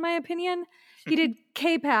visually, in my opinion. He did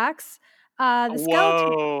K-Pax, the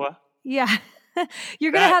Skeleton. Whoa. Yeah.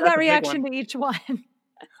 You're going to have that reaction to each one.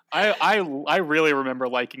 I really remember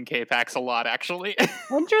liking K-Pax a lot, actually.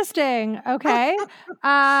 Interesting. Okay.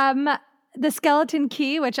 The Skeleton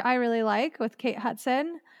Key, which I really like, with Kate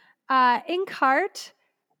Hudson. Inkheart.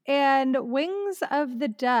 And Wings of the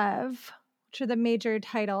Dove, which are the major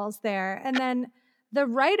titles there. And then the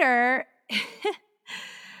writer,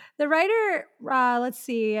 let's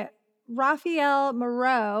see, Raphael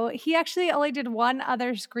Moreau, he actually only did one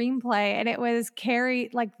other screenplay, and it was Carrie,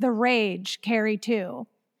 like The Rage, Carrie 2.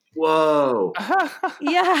 Whoa.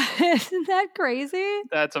 Yeah, isn't that crazy?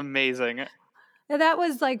 That's amazing. And that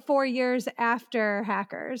was like 4 years after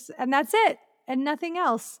Hackers, and that's it, and nothing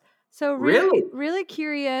else. So really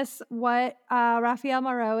curious what Raphael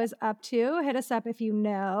Moreau is up to. Hit us up if you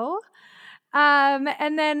know.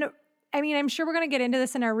 And then, I mean, I'm sure we're going to get into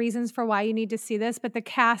this in our reasons for why you need to see this, but the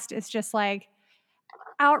cast is just like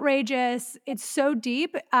outrageous. It's so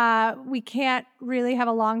deep. We can't really have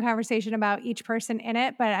a long conversation about each person in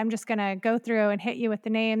it, but I'm just going to go through and hit you with the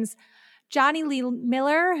names. Johnny Lee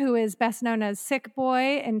Miller, who is best known as Sick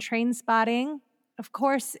Boy and Trainspotting. Of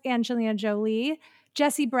course, Angelina Jolie.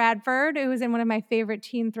 Jesse Bradford, who was in one of my favorite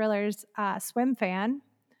teen thrillers, Swim Fan.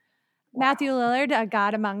 Wow. Matthew Lillard, A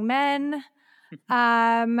God Among Men.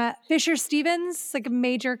 Fisher Stevens, like a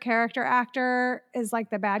major character actor, is like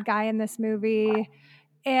the bad guy in this movie.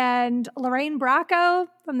 And Lorraine Bracco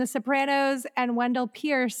from The Sopranos, and Wendell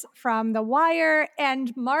Pierce from The Wire,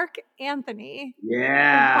 and Mark Anthony.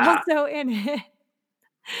 Yeah. Also in it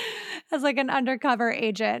as like an undercover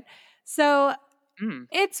agent. So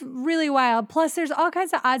it's really wild. Plus, there's all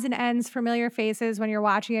kinds of odds and ends, familiar faces when you're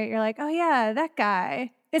watching it. You're like, oh, yeah, that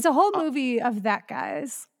guy. It's a whole movie of that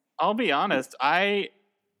guys. I'll be honest. I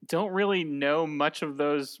don't really know much of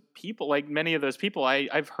those people, like many of those people.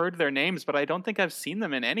 I've heard their names, but I don't think I've seen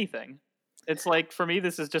them in anything. It's like, for me,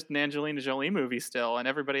 this is just an Angelina Jolie movie still, and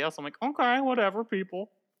everybody else, I'm like, okay, whatever,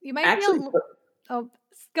 people. You might actually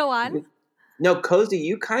go on. No, Cozy,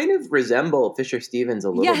 you kind of resemble Fisher Stevens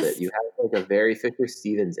a little bit. You have like a very Fisher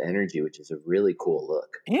Stevens energy, which is a really cool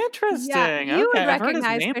look. Interesting. Yeah, you would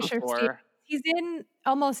recognize Fisher Stevens. He's in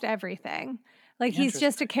almost everything. Like, he's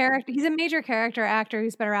just a character. He's a major character actor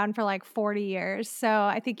who's been around for like 40 years. So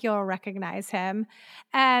I think you'll recognize him.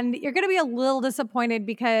 And you're going to be a little disappointed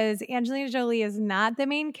because Angelina Jolie is not the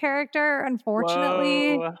main character,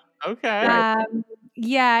 unfortunately. Whoa. Okay.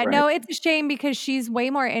 No, it's a shame because she's way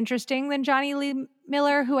more interesting than Johnny Lee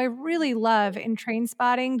Miller, who I really love in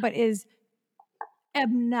Trainspotting, but is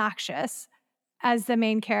obnoxious as the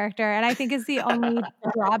main character. And I think is the only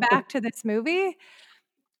drawback to this movie.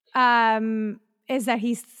 Is that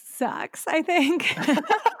he sucks, I think. Like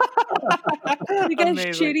a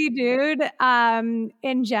shitty dude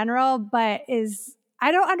in general, but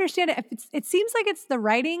I don't understand it. It seems like it's the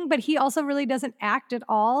writing, but he also really doesn't act at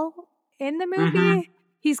all in the movie.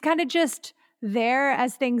 He's kind of just there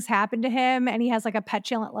as things happen to him, and he has like a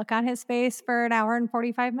petulant look on his face for an hour and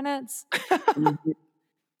 45 minutes.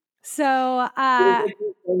 So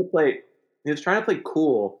he was trying to play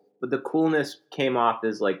cool, but the coolness came off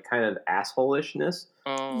as like kind of assholishness.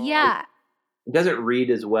 Oh. Yeah. It doesn't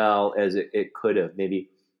read as well as it could have. Maybe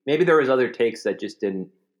there was other takes that just didn't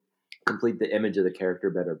complete the image of the character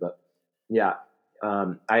better. But yeah,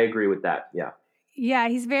 I agree with that. Yeah. Yeah,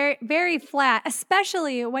 he's very, very flat,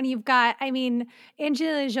 especially when you've got, I mean,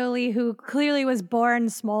 Angelina Jolie, who clearly was born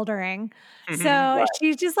smoldering. So Right.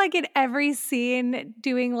 she's just like in every scene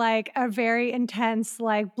doing like a very intense,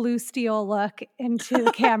 like blue steel look into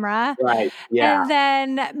the camera. Right. Yeah. And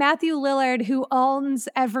then Matthew Lillard, who owns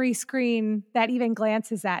every screen that even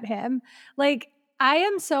glances at him. Like, I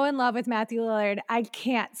am so in love with Matthew Lillard. I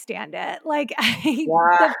can't stand it. Like,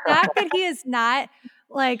 the fact that he is not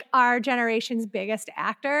like our generation's biggest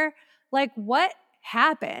actor, like what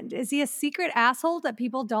happened? Is he a secret asshole that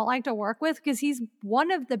people don't like to work with? Because he's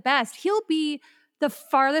one of the best. He'll be the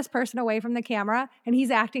farthest person away from the camera and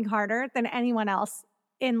he's acting harder than anyone else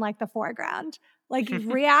in like the foreground. Like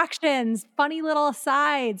reactions, funny little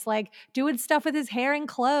asides, like doing stuff with his hair and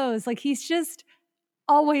clothes. Like he's just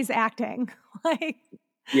always acting. Like,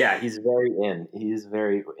 yeah, he's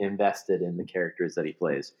very invested in the characters that he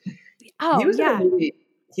plays. oh, he was yeah. in a movie,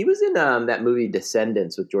 he was in that movie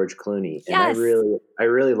Descendants with George Clooney, and Yes. I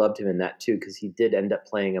really loved him in that too, because he did end up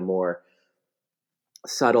playing a more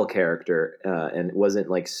subtle character, and it wasn't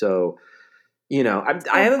like so. I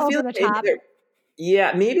have a over feeling the top.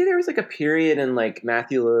 maybe there was like a period in like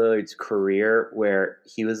Matthew Lillard's career where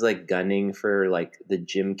he was like gunning for like the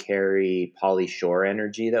Jim Carrey, Pauly Shore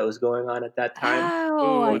energy that was going on at that time.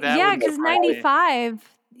 Oh, Ooh, that yeah, would be because great.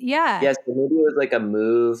 95. Yeah. Yes, so maybe it was like a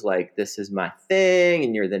move, like this is my thing,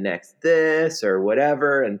 and you're the next this or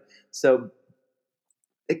whatever, and so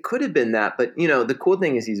it could have been that. But the cool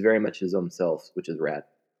thing is he's very much his own self, which is rad.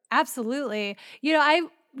 Absolutely. You know, I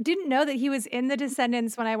didn't know that he was in The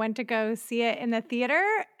Descendants when I went to go see it in the theater.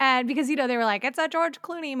 And because, they were like, it's a George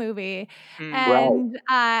Clooney movie. And,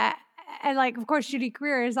 and like, of course, Judy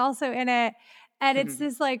Greer is also in it. And it's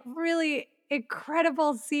this like really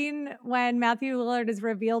incredible scene when Matthew Lillard is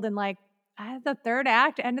revealed in like the third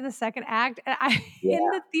act, end of the second act. And in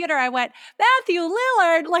the theater, I went, Matthew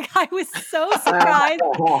Lillard. Like I was so surprised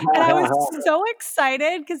and I was so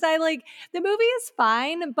excited because the movie is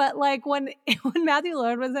fine. But like when Matthew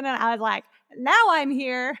Lillard was in it, I was like, now I'm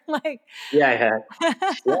here. Like, yeah.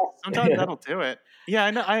 Sometimes that'll do it. Yeah,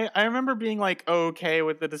 I know. I remember being like okay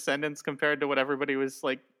with The Descendants compared to what everybody was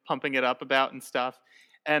like pumping it up about and stuff.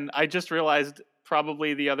 And I just realized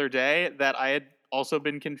probably the other day that I had also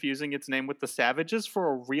been confusing its name with The Savages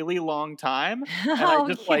for a really long time. And I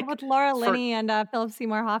just with Laura Linney and Philip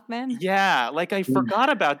Seymour Hoffman. Yeah, like I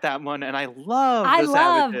forgot about that one, and I love The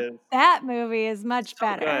Savages. That movie is much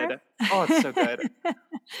better. Good. Oh, it's so good.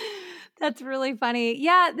 That's really funny.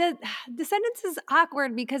 Yeah, the Descendants is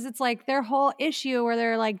awkward because it's like their whole issue where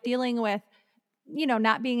they're like dealing with,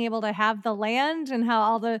 not being able to have the land and how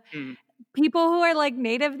all the people who are like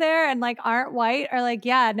native there and like aren't white are like,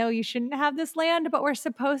 yeah, no, you shouldn't have this land, but we're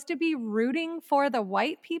supposed to be rooting for the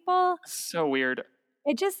white people. So weird.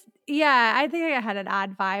 It just, I think it had an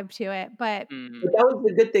odd vibe to it, but that was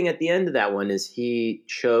the good thing at the end of that one is he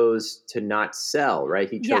chose to not sell, right?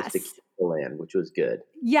 He chose to keep the land, which was good.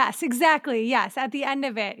 Yes, exactly. Yes. At the end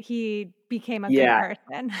of it, he became a good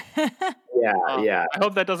person. Yeah. I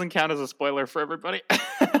hope that doesn't count as a spoiler for everybody.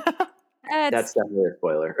 That's definitely a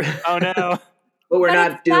spoiler. Oh no. But we're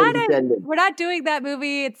not doing Descendants. We're not doing that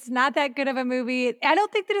movie. It's not that good of a movie. I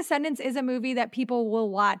don't think The Descendants is a movie that people will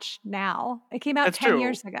watch now. It came out 10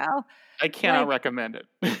 years ago. I cannot recommend it.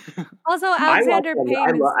 Also, Alexander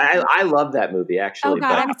Payne. I love that movie, actually. Oh,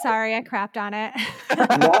 God, I'm sorry. I crapped on it.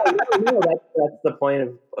 No, that's the point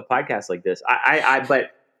of a podcast like this.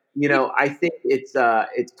 But I think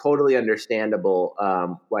it's totally understandable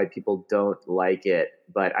why people don't like it.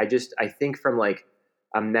 But I think from like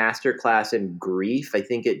a masterclass in grief, I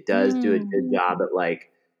think it does do a good job at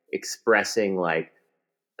like expressing like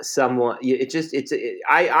someone.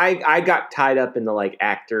 I got tied up in the like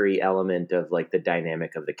actory element of like the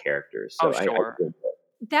dynamic of the characters. So sure.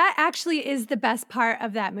 That actually is the best part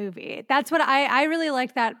of that movie. That's what I really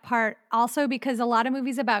like that part also because a lot of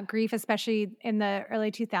movies about grief, especially in the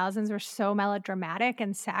early 2000s, were so melodramatic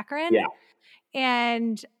and saccharine. Yeah.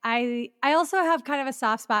 And I also have kind of a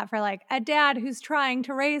soft spot for like a dad who's trying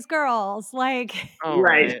to raise girls. Like,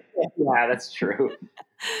 right. Yeah, that's true.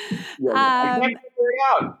 I can't figure it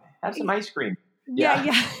out. Have some ice cream. Yeah.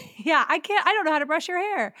 I don't know how to brush your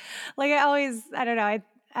hair. Like I don't know.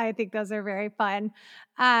 I think those are very fun.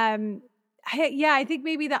 I think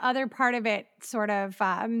maybe the other part of it sort of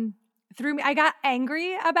threw me. I got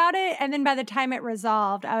angry about it. And then by the time it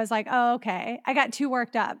resolved, I was like, oh, okay. I got too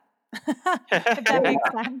worked up if that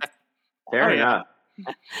makes sense. Fair Oh, yeah. enough.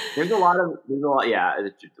 There's a lot. Yeah.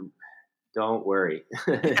 Don't worry.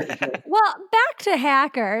 Well, back to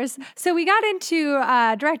Hackers. So we got into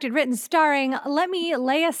directed, written, starring. Let me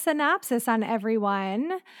lay a synopsis on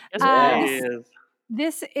everyone. Yes,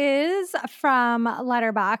 This is from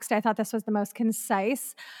Letterboxd. I thought this was the most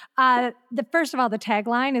concise. First of all, the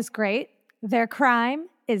tagline is great. Their crime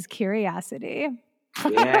is curiosity.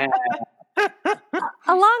 Yeah.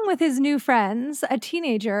 Along with his new friends, a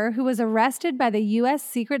teenager who was arrested by the U.S.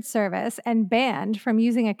 Secret Service and banned from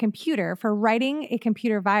using a computer for writing a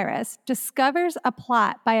computer virus discovers a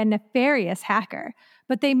plot by a nefarious hacker,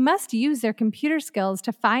 but they must use their computer skills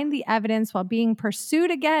to find the evidence while being pursued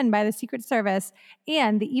again by the Secret Service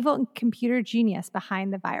and the evil computer genius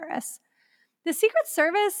behind the virus. The Secret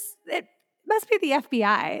Service, it must be the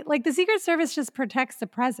FBI. Like, the Secret Service just protects the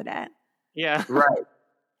president. Yeah. Right.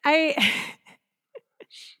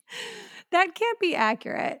 That can't be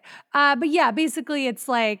accurate. But yeah, basically it's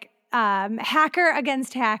like hacker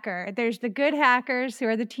against hacker. There's the good hackers who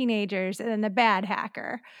are the teenagers, and then the bad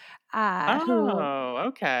hacker.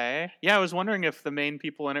 Okay. Yeah, I was wondering if the main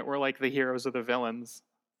people in it were like the heroes or the villains.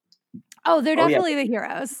 They're definitely the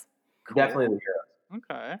heroes. Cool. Definitely the heroes.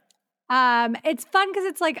 Okay. It's fun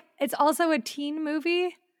because it's also a teen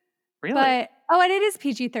movie. Really? But and it is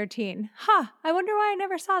PG-13. I wonder why I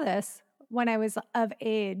never saw this when I was of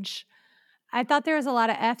age. I thought there was a lot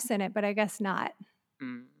of F's in it, but I guess not.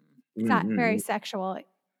 It's not very sexual.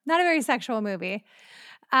 Not a very sexual movie.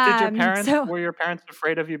 Were your parents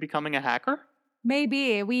afraid of you becoming a hacker?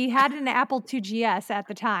 Maybe. We had an Apple II GS at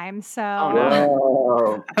the time, so.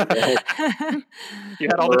 Oh, no. You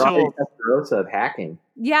had all the tools. Gross of hacking.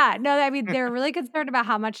 Yeah, no, I mean, they were really concerned about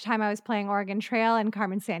how much time I was playing Oregon Trail and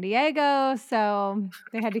Carmen Sandiego, so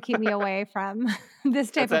they had to keep me away from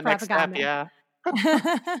this type of propaganda. Next step, yeah.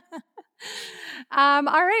 All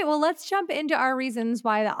right, well, let's jump into our reasons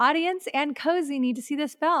why the audience and Cozy need to see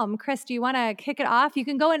this film. Chris, do you want to kick it off? You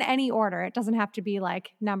can go in any order. It doesn't have to be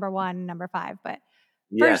like number 1, number 5, but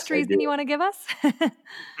first reason you want to give us?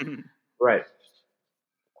 Right.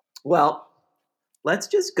 Well, let's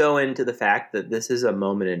just go into the fact that this is a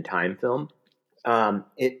moment in time film.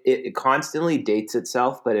 It constantly dates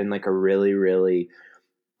itself, but in like a really, really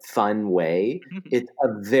fun way. It's a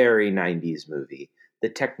very 90s movie. The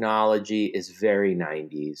technology is very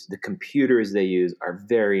 90s. The computers they use are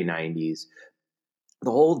very 90s.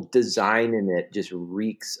 The whole design in it just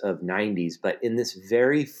reeks of 90s, but in this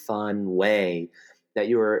very fun way that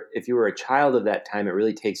if you were a child of that time, it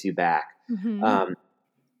really takes you back. Mm-hmm.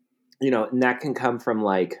 And that can come from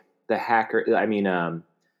like the hacker. I mean,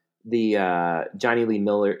 the Johnny Lee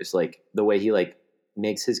Miller is like the way he like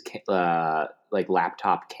makes his like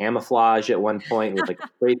laptop camouflage at one point with like a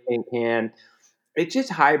spray paint can. It just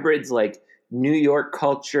hybrids like New York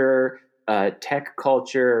culture, tech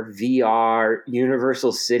culture, VR,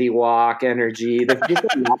 Universal City Walk energy. There's just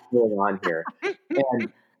a lot going on here,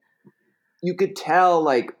 and you could tell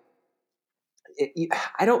like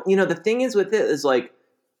the thing is with it is like.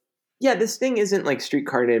 Yeah, this thing isn't like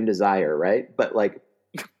Streetcar Named Desire, right? But like,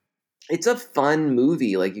 it's a fun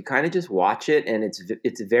movie. Like you kind of just watch it, and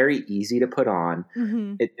it's very easy to put on.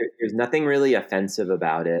 Mm-hmm. There's nothing really offensive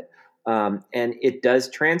about it, and it does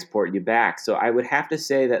transport you back. So I would have to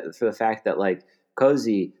say that for the fact that like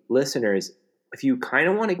Cozy listeners, if you kind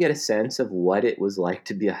of want to get a sense of what it was like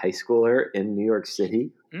to be a high schooler in New York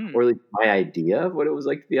City, or like my idea of what it was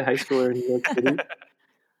like to be a high schooler in New York City,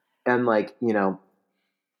 and like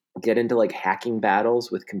get into like hacking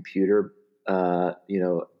battles with computer,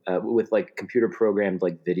 with like computer programmed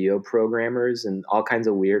like video programmers and all kinds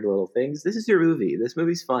of weird little things. This is your movie. This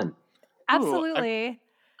movie's fun. Absolutely. Ooh,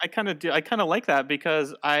 I kind of do. I kind of like that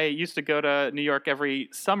because I used to go to New York every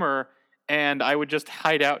summer, and I would just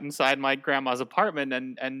hide out inside my grandma's apartment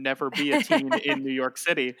and never be a teen in New York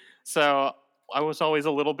City. So I was always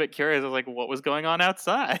a little bit curious. I was like, what was going on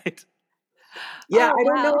outside? Yeah, I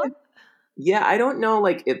don't know. Yeah, I don't know,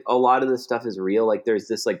 like, if a lot of this stuff is real. Like, there's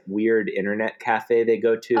this, like, weird internet cafe they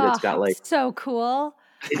go to that's got, like... so cool.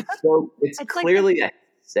 It's clearly like a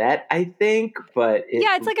set, I think, but...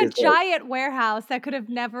 it's like a giant warehouse that could have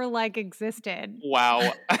never, like, existed.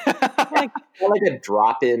 Wow. like a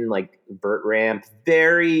drop-in, like, vert ramp.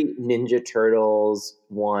 Very Ninja Turtles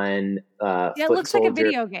one, it looks like a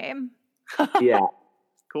video game. Yeah.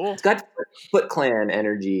 Cool. It's got Foot Clan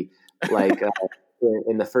energy, like...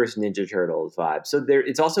 in the first Ninja Turtles vibe. So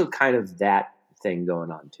it's also kind of that thing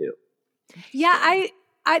going on too. Yeah, I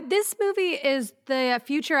this movie is the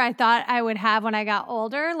future I thought I would have when I got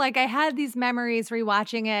older. Like I had these memories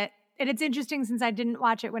rewatching it, and it's interesting since I didn't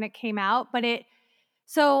watch it when it came out, but it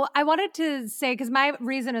So I wanted to say, because my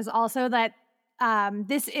reason is also that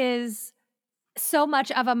this is so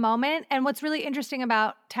much of a moment. And what's really interesting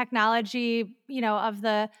about technology, of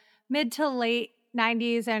the mid to late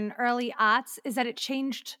 90s and early aughts is that it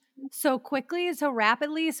changed so quickly, so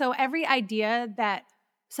rapidly. So every idea that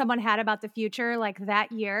someone had about the future, like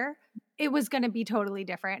that year, it was going to be totally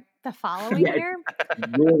different the following year.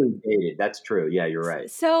 Really dated. That's true. Yeah, you're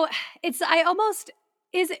right. So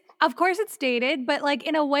of course it's dated, but like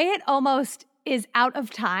in a way it almost is out of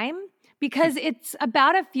time because it's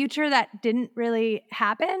about a future that didn't really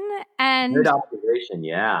happen. And good observation.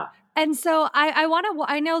 Yeah. And so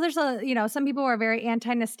I know there's some people who are very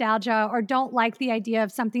anti-nostalgia or don't like the idea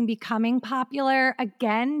of something becoming popular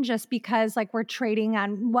again, just because like we're trading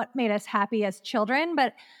on what made us happy as children.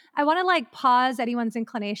 But I want to like pause anyone's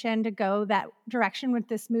inclination to go that direction with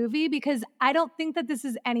this movie, because I don't think that this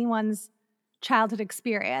is anyone's childhood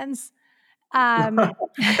experience. And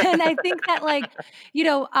I think that like,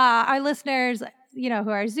 our listeners, who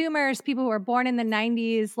are Zoomers, people who were born in the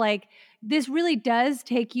 90s, like this really does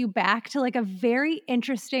take you back to like a very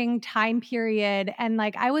interesting time period. And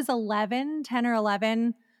like I was 10 or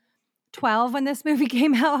 11, 12 when this movie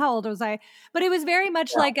came out. How old was I? But it was very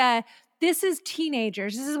much like this is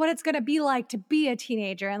teenagers. This is what it's going to be like to be a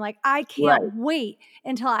teenager. And like, I can't wait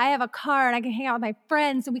until I have a car and I can hang out with my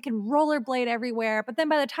friends and we can rollerblade everywhere. But then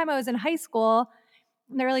by the time I was in high school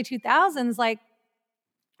in the early 2000s, like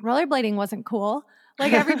rollerblading wasn't cool.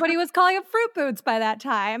 Like everybody was calling it fruit boots by that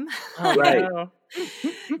time. Right.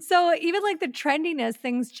 So even like the trendiness,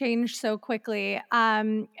 things changed so quickly.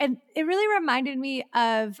 And it really reminded me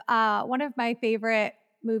of one of my favorite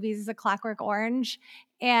movies is A Clockwork Orange.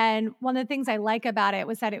 And one of the things I like about it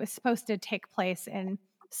was that it was supposed to take place in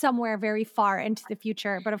somewhere very far into the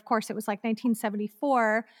future. But of course it was like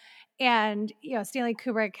 1974. And, Stanley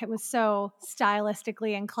Kubrick was so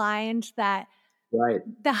stylistically inclined that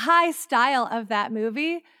the high style of that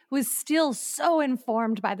movie was still so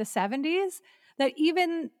informed by the 70s that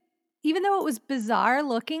even though it was bizarre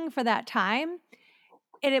looking for that time,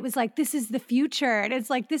 and it was like, this is the future. And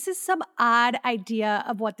it's like, this is some odd idea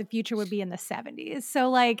of what the future would be in the 70s.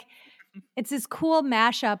 So like, it's this cool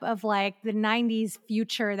mashup of like the 90s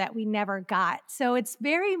future that we never got. So it's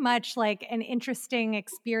very much like an interesting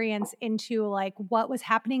experience into like what was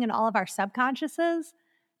happening in all of our subconsciouses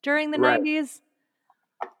during the 90s.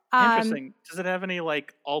 Interesting. Does it have any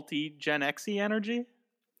like alti Gen X-y energy?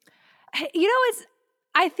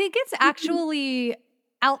 I think it's actually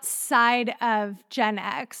outside of Gen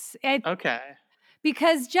X. Okay.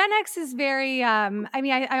 Because Gen X is very,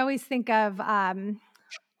 I always think of,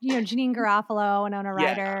 Janine Garofalo and Winona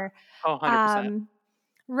Ryder. Oh, 100%.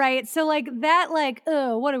 Right. So like that, like,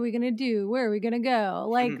 oh, what are we going to do? Where are we going to go?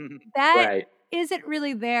 Like that isn't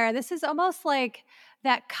really there. This is almost like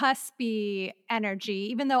that cuspy energy,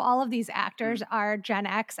 even though all of these actors are Gen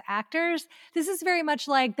X actors. This is very much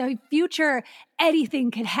like the future. Anything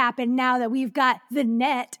could happen now that we've got the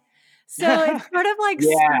net. So it's sort of like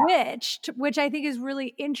switched, which I think is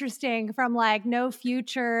really interesting from like no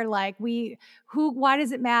future, like why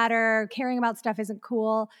does it matter? Caring about stuff isn't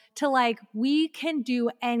cool, to like, we can do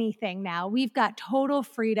anything now. We've got total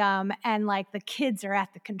freedom and like the kids are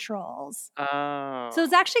at the controls. Oh. So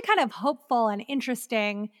it's actually kind of hopeful and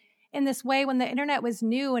interesting in this way when the internet was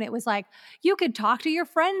new and it was like, you could talk to your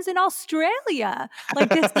friends in Australia. Like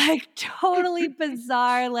this like totally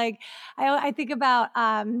bizarre, like I think about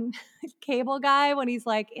Cable Guy when he's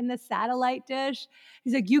like in the satellite dish.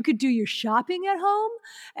 He's like, you could do your shopping at home.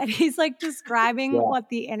 And he's like describing what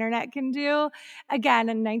the internet can do. Again,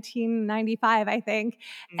 in 1995, I think.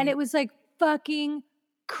 And it was like fucking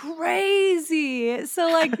crazy. So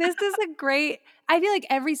like this is a great, I feel like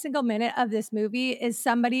every single minute of this movie is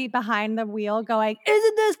somebody behind the wheel going,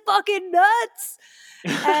 isn't this fucking nuts?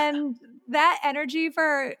 And that energy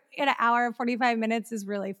for an hour and 45 minutes is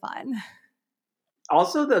really fun.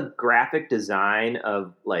 Also the graphic design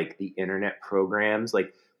of like the internet programs,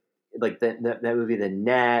 like that movie, The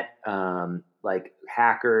Net, like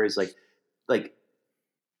Hackers, like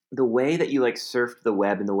the way that you like surfed the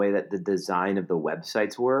web and the way that the design of the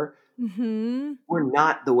websites were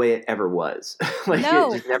not the way it ever was. Like it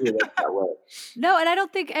just never looked that way. No, and I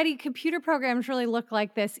don't think any computer programs really look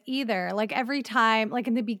like this either. Like every time, like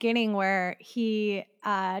in the beginning where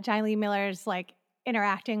Johnny Lee Miller's like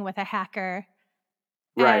interacting with a hacker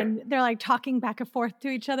and they're like talking back and forth to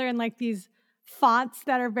each other in like these fonts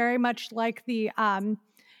that are very much like the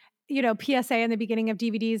PSA in the beginning of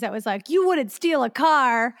DVDs that was like, you wouldn't steal a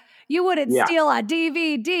car, you wouldn't steal a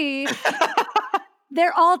DVD.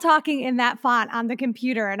 They're all talking in that font on the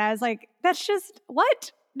computer. And I was like, that's just,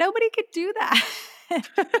 what? Nobody could do that.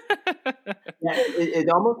 Yeah, it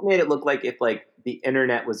almost made it look like if like the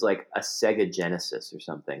internet was like a Sega Genesis or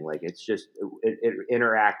something. Like it's just it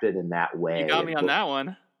interacted in that way. You got me on that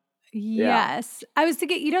one. Yes. I was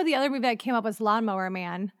thinking, the other movie that came up was Lawnmower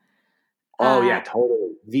Man. Oh yeah, totally.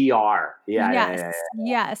 VR. Yeah.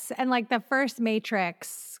 Yes. And like the first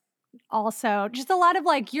Matrix also, just a lot of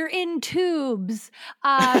like, you're in tubes.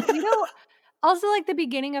 Also like the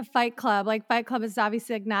beginning of Fight Club. Like Fight Club is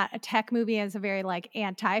obviously like not a tech movie, it's a very like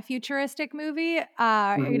anti-futuristic movie,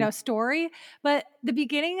 story. But the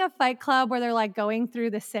beginning of Fight Club where they're like going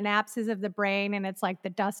through the synapses of the brain and it's like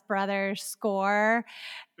the Dust Brothers score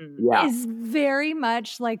is very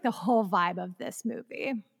much like the whole vibe of this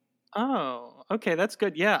movie. Oh, okay, that's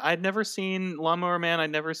good. Yeah, I'd never seen Lawnmower Man.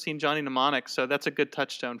 I'd never seen Johnny Mnemonic, so that's a good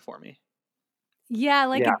touchstone for me.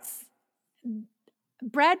 Yeah, it's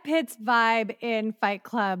Brad Pitt's vibe in Fight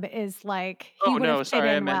Club is like he would have fit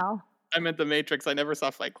in well. I meant The Matrix. I never saw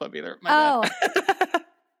Fight Club either. My bad.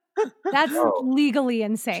 That's legally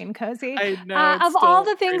insane, Cozy. I know. Of all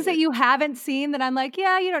the things that you haven't seen that I'm like,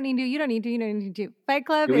 yeah, you don't need to. Fight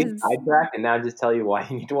Club is sidetrack and now just tell you why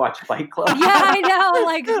you need to watch Fight Club. Yeah, I know.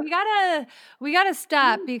 Like we gotta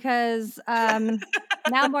stop because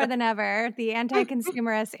now more than ever, the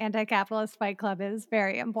anti-consumerist, anti-capitalist Fight Club is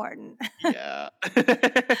very important. Yeah.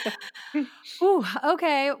 Ooh,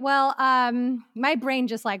 okay. Well, my brain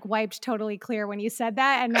just like wiped totally clear when you said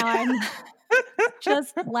that, and now I'm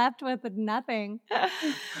just left with nothing.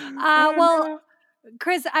 Well,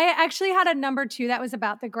 Chris, I actually had a number 2 that was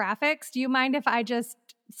about the graphics. Do you mind if I just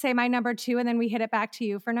say my number 2 and then we hit it back to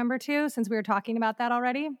you for number 2 since we were talking about that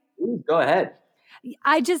already? Go ahead.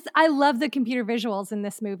 I love the computer visuals in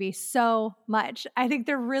this movie so much. I think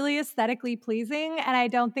they're really aesthetically pleasing, and I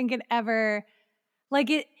don't think it ever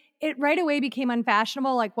it right away became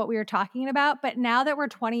unfashionable, like what we were talking about. But now that we're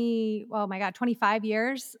 25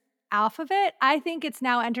 years off of it, I think it's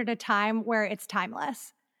now entered a time where it's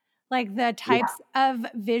timeless. Like the types of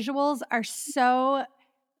visuals are so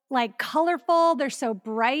like colorful, they're so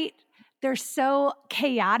bright, they're so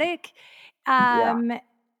chaotic. And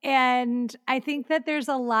I think that there's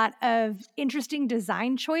a lot of interesting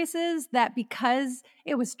design choices that because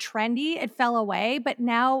it was trendy, it fell away, but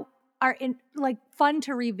now are fun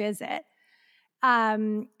to revisit.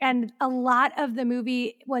 And a lot of the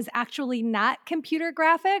movie was actually not computer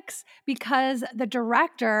graphics because the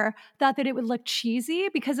director thought that it would look cheesy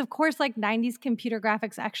because of course like 90s computer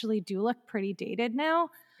graphics actually do look pretty dated now.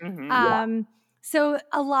 So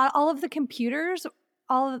all of the computers,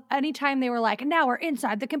 anytime they were like, now we're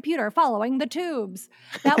inside the computer following the tubes,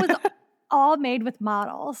 that was all made with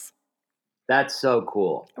models. That's so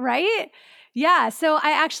cool. Right? Yeah. So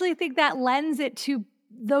I actually think that lends it to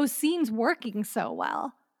those scenes working so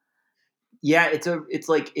well. Yeah,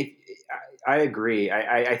 I agree.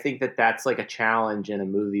 I think that that's like a challenge in a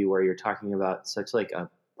movie where you're talking about such like a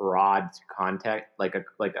broad context, like a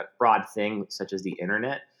broad thing such as the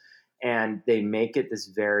internet, and they make it this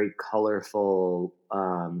very colorful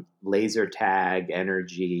laser tag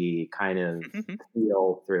energy kind of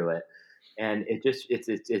feel through it. And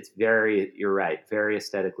it's very, you're right, very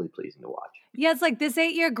aesthetically pleasing to watch. Yeah, it's like, this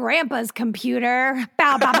ain't your grandpa's computer.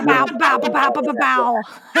 Bow, bow, bow, bow, bow, bow, bow, bow.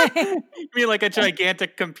 You mean like a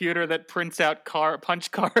gigantic computer that prints out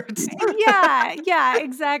punch cards? Yeah,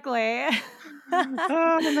 exactly.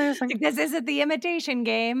 Amazing. Like, this isn't the Imitation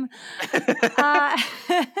Game.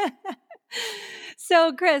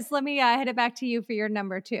 So, Chris, let me hit it back to you for your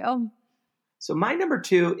number 2. So my number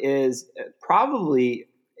 2 is probably,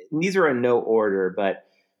 these are in no order, but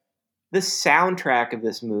the soundtrack of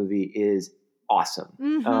this movie is awesome.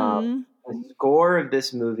 The score of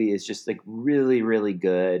this movie is just like really, really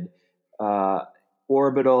good.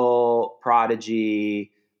 Orbital,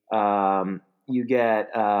 Prodigy, you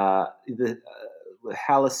get the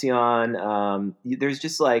Halcyon. There's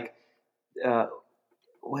just like,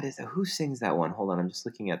 what is it? Who sings that one? Hold on, I'm just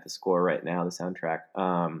looking at the score right now, the soundtrack.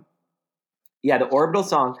 The Orbital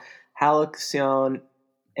song, Halcyon,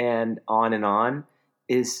 and on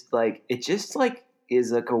is like, it just like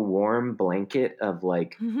is like a warm blanket of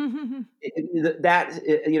like this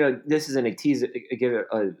isn't a tease, a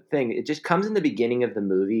thing. It just comes in the beginning of the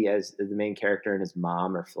movie as the main character and his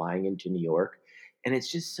mom are flying into New York, and it's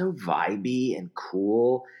just so vibey and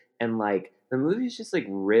cool, and like the movie is just like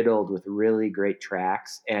riddled with really great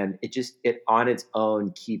tracks, and it on its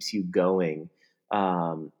own keeps you going.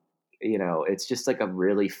 It's just like a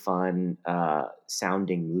really fun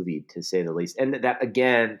sounding movie, to say the least. And that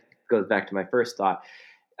again goes back to my first thought,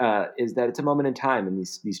 is that it's a moment in time, and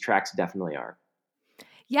these tracks definitely are.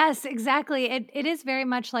 Yes, exactly. It is very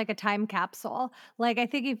much like a time capsule. Like I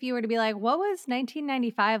think if you were to be like, what was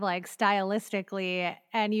 1995 like stylistically,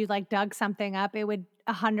 and you like dug something up, it would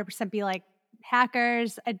 100% be like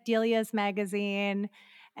Hackers, Adelia's magazine,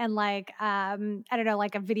 and like I don't know,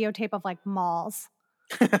 like a videotape of like malls.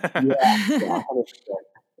 Yeah,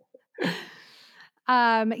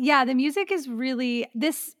 100%. Yeah, the music is really,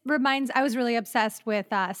 I was really obsessed with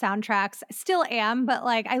soundtracks. Still am, but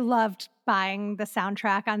like I loved buying the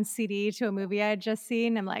soundtrack on CD to a movie I had just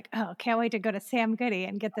seen. I'm like, oh, can't wait to go to Sam Goody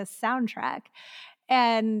and get this soundtrack.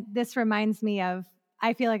 And this reminds me of,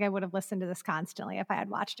 I feel like I would have listened to this constantly if I had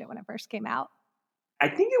watched it when it first came out. I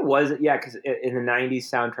think it was, yeah, because in the 90s,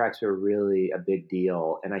 soundtracks were really a big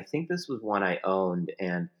deal. And I think this was one I owned.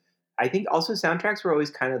 And I think also soundtracks were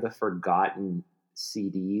always kind of the forgotten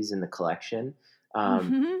CDs in the collection.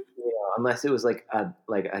 Unless it was like a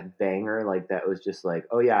banger, like that was just like,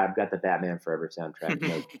 oh yeah, I've got the Batman Forever soundtrack.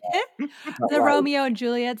 The Romeo and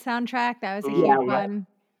Juliet soundtrack, that was a huge one.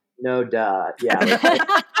 No duh. Yeah.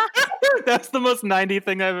 That's the most 90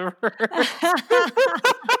 thing I've ever heard.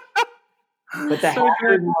 But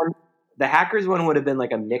the Hackers one would have been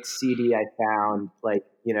like a mixed CD I found, like,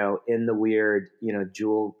 in the weird,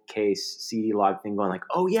 jewel case CD log thing, going like,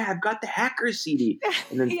 oh yeah, I've got the Hackers CD,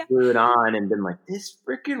 and then threw it on and been like, this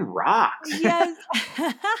freaking rocks. Yes.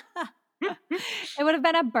 It would have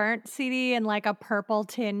been a burnt CD in like a purple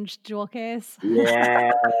tinged jewel case.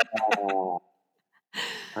 Yeah.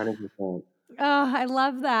 100%. Oh, I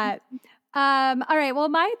love that. All right. Well,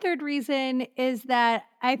 my third reason is that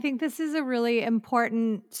I think this is a really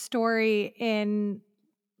important story in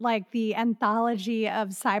like the anthology of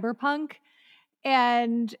cyberpunk.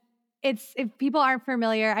 And if people aren't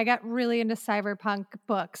familiar, I got really into cyberpunk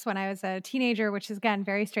books when I was a teenager, which is, again,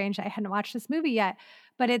 very strange. I hadn't watched this movie yet,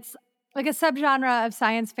 but it's like a subgenre of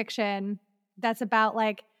science fiction that's about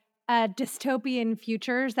like a dystopian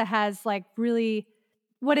futures that has like really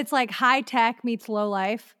what it's like high tech meets low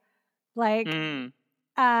life. Like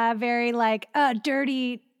very like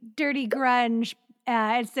dirty grunge.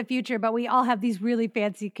 It's the future, but we all have these really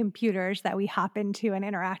fancy computers that we hop into and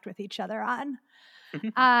interact with each other on.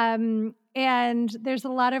 And there's a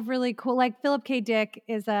lot of really cool, like Philip K. Dick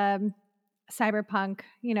is a cyberpunk,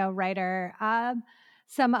 writer.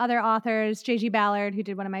 Some other authors, J.G. Ballard, who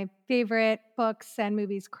did one of my favorite books and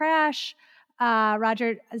movies, Crash,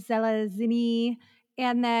 Roger Zelazny,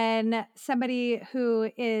 and then somebody who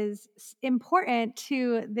is important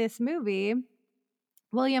to this movie,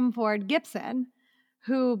 William Ford Gibson,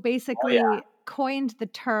 who basically coined the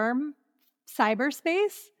term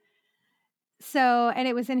cyberspace. So, and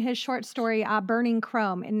it was in his short story, Burning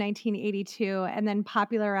Chrome in 1982, and then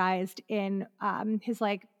popularized in his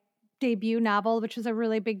like debut novel, which was a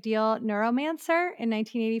really big deal, Neuromancer in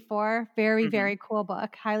 1984. Very, very cool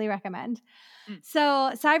book. Highly recommend.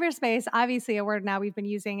 So cyberspace, obviously a word now we've been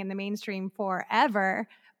using in the mainstream forever,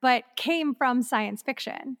 but came from science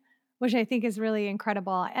fiction, which I think is really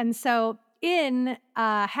incredible. And so in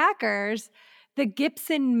Hackers, the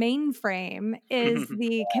Gibson mainframe is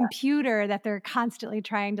the computer that they're constantly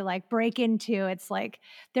trying to like break into. It's like,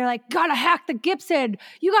 they're like, gotta hack the Gibson.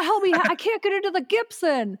 You gotta help me. I can't get into the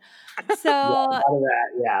Gibson. So a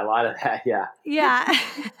lot of that. Yeah. Yeah.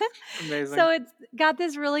 Amazing. So it's got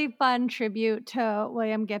this really fun tribute to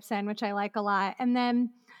William Gibson, which I like a lot. And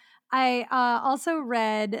then I also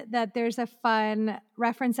read that there's a fun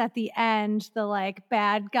reference at the end. The like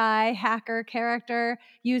bad guy hacker character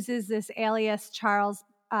uses this alias Charles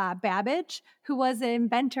Babbage, who was an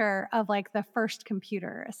inventor of like the first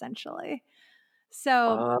computer, essentially.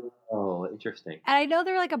 So, interesting. And I know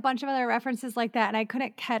there were like a bunch of other references like that, and I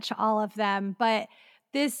couldn't catch all of them. But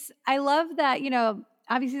I love that,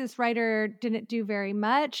 obviously this writer didn't do very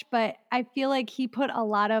much, but I feel like he put a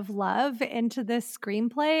lot of love into this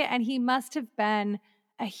screenplay, and he must have been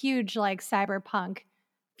a huge like cyberpunk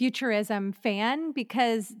futurism fan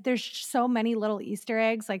because there's so many little Easter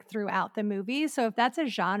eggs like throughout the movie. So if that's a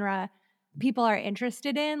genre people are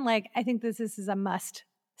interested in, like I think this is a must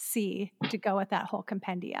see to go with that whole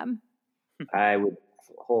compendium. I would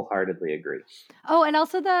wholeheartedly agree. Oh, and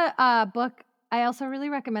also the book, I also really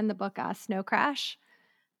recommend the book Snow Crash.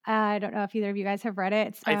 I don't know if either of you guys have read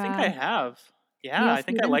it. I think I have. Yeah, Neil I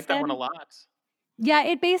think I like that one a lot. Yeah,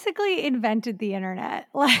 it basically invented the internet.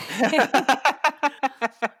 Like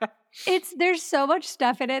there's so much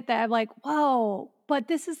stuff in it that I'm like, whoa, but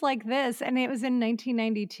this is like this. And it was in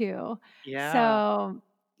 1992. Yeah. So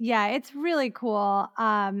yeah, it's really cool.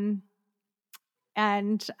 And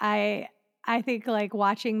I think like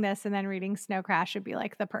watching this and then reading Snow Crash would be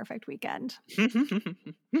like the perfect weekend.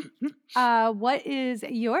 What is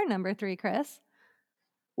your number 3, Chris?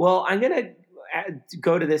 Well, I'm gonna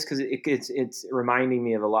go to this because it's reminding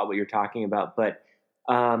me of a lot what you're talking about. But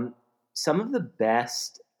some of the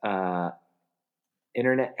best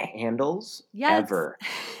internet handles ever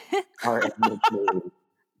are in this movie.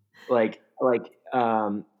 Like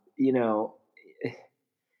you know,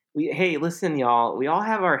 hey, listen, y'all. We all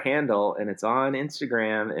have our handle, and it's on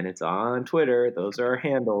Instagram and it's on Twitter. Those are our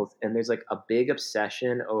handles, and there's like a big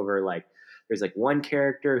obsession over like. There's like one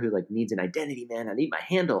character who like needs an identity, man. I need my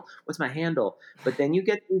handle. What's my handle? But then you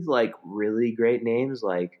get these like really great names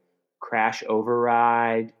like Crash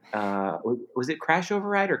Override. Was it Crash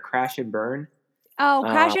Override or Crash and Burn? Oh,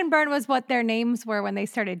 Crash and Burn was what their names were when they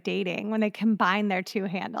started dating, when they combined their two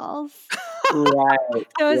handles. Right.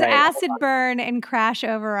 So it was Acid Burn and Crash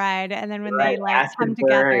Override, and then when they like Acid come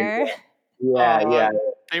Burn, together. Yeah.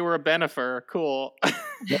 They were a benefer. Cool.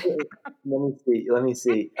 Let me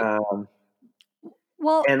see.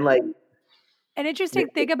 Well, and like an interesting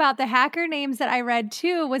thing about the hacker names that I read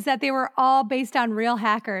too was that they were all based on real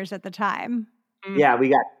hackers at the time. Yeah, we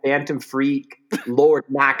got Phantom Freak, Lord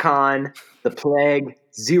Nakon, The Plague,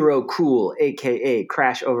 Zero Cool, aka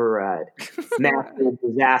Crash Override, Master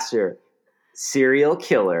Disaster, Serial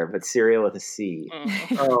Killer, but cereal with a C.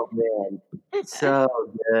 Oh man, so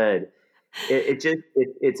good.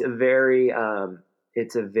 It's a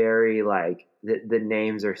very like the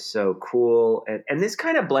names are so cool, and this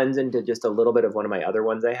kind of blends into just a little bit of one of my other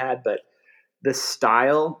ones I had, but the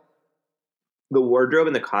style, the wardrobe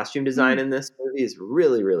and the costume design in this movie is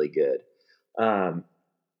really, really good.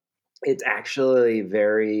 It's actually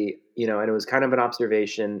very, and it was kind of an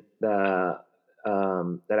observation that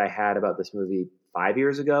I had about this movie 5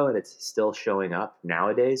 years ago, and it's still showing up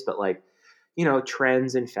nowadays. But like,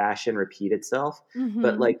 trends in fashion repeat itself. Mm-hmm.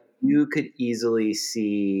 But like, you could easily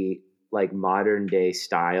see like modern day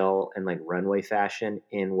style and like runway fashion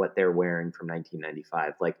in what they're wearing from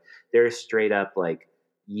 1995. Like, they're straight up like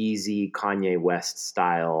Yeezy, Kanye West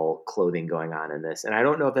style clothing going on in this. And I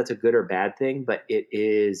don't know if that's a good or bad thing, but it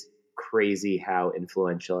is crazy how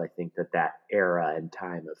influential I think that era and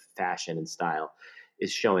time of fashion and style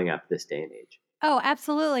is showing up this day and age. Oh,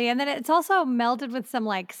 absolutely. And then it's also melded with some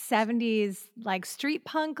like 70s like street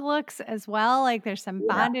punk looks as well. Like there's some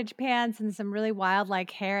bondage pants and some really wild like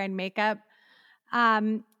hair and makeup.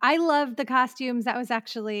 I love the costumes. That was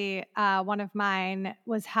actually one of mine,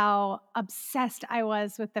 was how obsessed I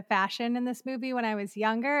was with the fashion in this movie when I was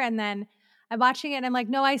younger. And then I'm watching it and I'm like,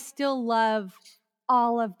 no, I still love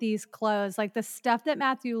all of these clothes. Like the stuff that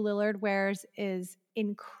Matthew Lillard wears is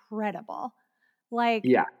incredible. Like,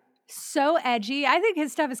 so edgy. I think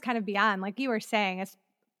his stuff is kind of beyond, like you were saying, it's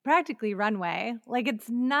practically runway. Like it's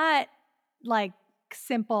not like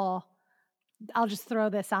simple, I'll just throw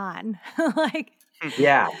this on. Like,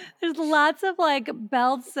 there's lots of like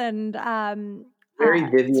belts and very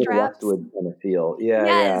Vivienne straps. Westwood kind of feel.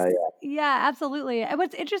 Yeah, absolutely. And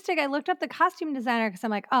what's interesting, I looked up the costume designer because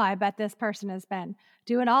I'm like, oh, I bet this person has been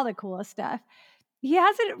doing all the coolest stuff. He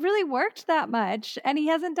hasn't really worked that much, and he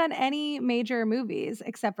hasn't done any major movies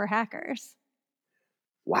except for Hackers.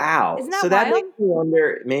 Wow. Isn't that so wild? That makes me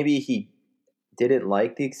wonder, maybe he didn't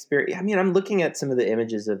like the experience. I mean, I'm looking at some of the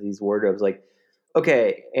images of these wardrobes. Like,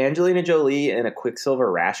 okay, Angelina Jolie and a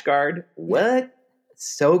Quicksilver rash guard. What?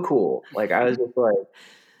 So cool. Like, I was just like,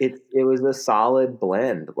 it was a solid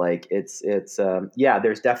blend. Like, it's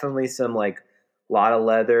there's definitely some like lot of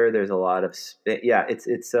leather. There's a lot of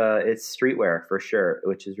it's streetwear for sure,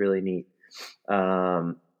 which is really neat.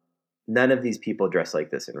 None of these people dress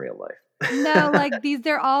like this in real life. No, like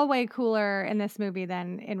they're all way cooler in this movie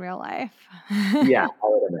than in real life. Yeah, I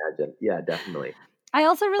would imagine. Yeah, definitely. I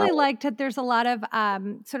also really liked that there's a lot of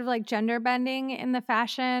sort of like gender bending in the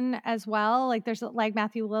fashion as well. Like there's like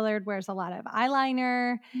Matthew Lillard wears a lot of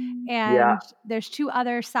eyeliner, and there's two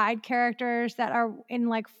other side characters that are in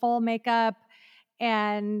like full makeup.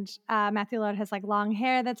 And Matthew Lillard has like long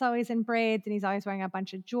hair that's always in braids, and he's always wearing a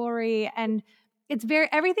bunch of jewelry. And it's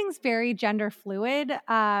everything's very gender fluid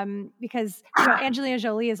because Angelina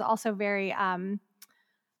Jolie is also very oh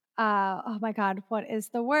my God, what is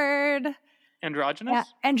the word? Androgynous? Yeah,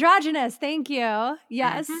 androgynous. Thank you.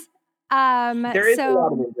 Yes. Mm-hmm. There is a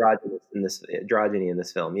lot of androgyny in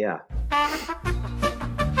this film. Yeah.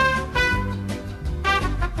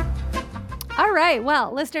 All right.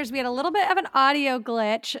 Well, listeners, we had a little bit of an audio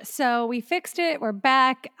glitch, so we fixed it. We're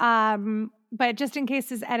back. But just in case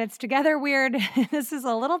this edits together weird, this is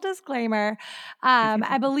a little disclaimer.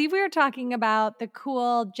 I believe we were talking about the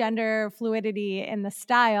cool gender fluidity in the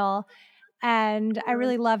style. And I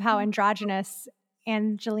really love how androgynous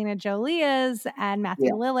Angelina Jolie is, and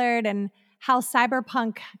Matthew Lillard, and how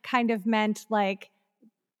cyberpunk kind of meant like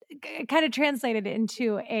kind of translated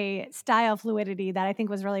into a style fluidity that I think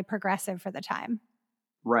was really progressive for the time.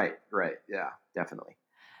 Right. Yeah, definitely.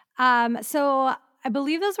 So I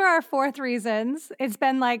believe those were our 4th reasons. It's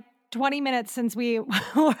been like 20 minutes since we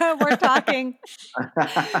were talking.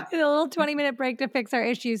 A little 20-minute break to fix our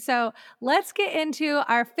issues. So let's get into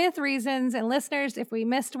our 5th reasons. And listeners, if we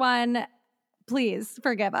missed one, please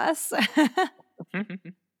forgive us.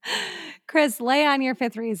 Chris, lay on your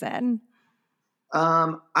 5th reason.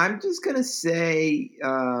 I'm just going to say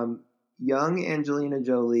young Angelina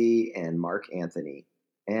Jolie and Mark Anthony.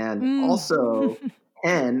 And also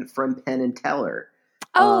Penn from Penn and Teller.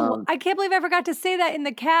 Oh, I can't believe I forgot to say that in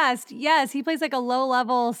the cast. Yes, he plays like a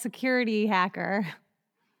low-level security hacker.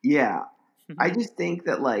 Yeah. I just think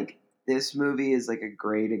that like this movie is like a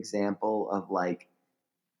great example of like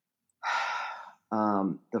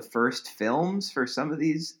the first films for some of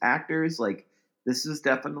these actors. Like this is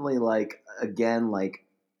definitely like, again, like,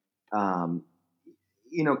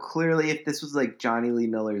 clearly if this was like Johnny Lee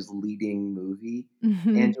Miller's leading movie,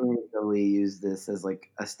 Angelina Jolie used this as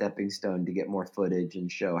like a stepping stone to get more footage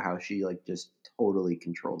and show how she like just totally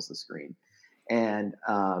controls the screen. And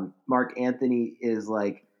Mark Anthony is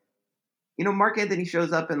like, Mark Anthony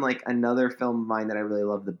shows up in like another film of mine that I really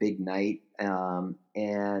love, The Big Night.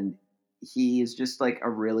 And he is just like a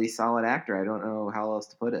really solid actor. I don't know how else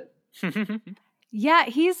to put it. Yeah,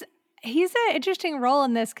 he's an interesting role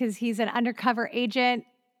in this because he's an undercover agent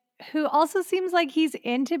who also seems like he's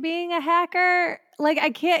into being a hacker.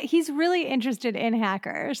 Like he's really interested in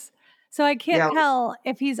hackers. So I can't tell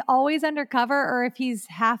if he's always undercover or if he's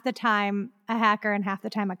half the time a hacker and half the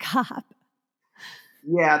time a cop.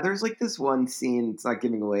 Yeah, there's like this one scene, it's not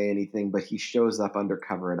giving away anything, but he shows up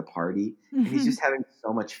undercover at a party and he's just having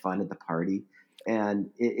so much fun at the party. And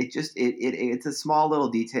it's a small little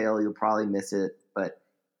detail. You'll probably miss it, but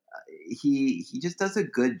he just does a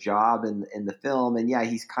good job in the film. And yeah,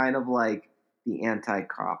 he's kind of like the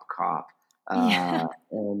anti-cop and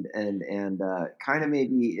kind of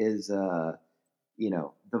maybe is, the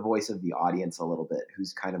voice of the audience a little bit,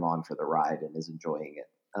 who's kind of on for the ride and is enjoying it.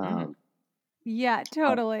 Yeah,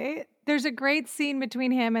 totally. There's a great scene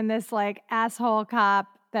between him and this like asshole cop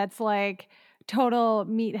that's like total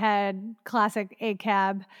meathead, classic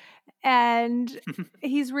ACAB. And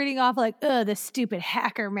he's reading off like, the stupid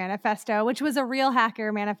hacker manifesto, which was a real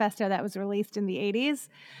hacker manifesto that was released in the 80s.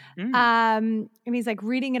 And he's like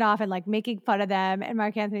reading it off and like making fun of them. And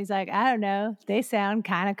Mark Anthony's like, I don't know, they sound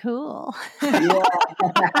kind of cool. And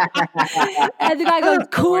the guy goes,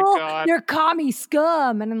 cool, they're commie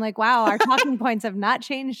scum. And I'm like, wow, our talking points have not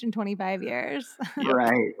changed in 25 years.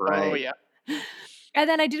 Right. Oh, yeah. And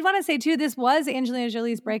then I did want to say too, this was Angelina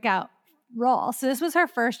Jolie's breakout role. So this was her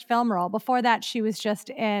first film role. Before that, she was just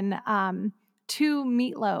in 2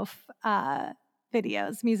 Meatloaf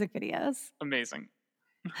music videos. Amazing.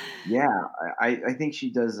 Yeah, I think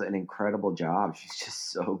she does an incredible job. She's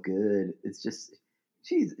just so good. It's just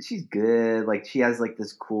she's good. Like she has like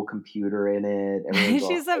this cool computer in it.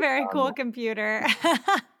 She's a very cool computer.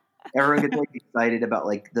 Everyone gets like excited about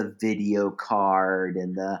like the video card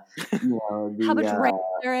and how much RAM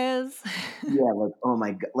there is. Yeah, like oh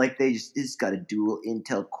my god, like it's got a dual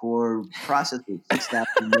Intel Core processor, 6,000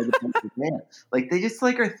 megabytes of RAM. Like they just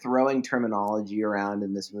like are throwing terminology around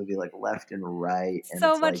in this movie like left and right. And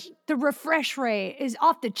so much. Like, the refresh rate is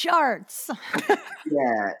off the charts.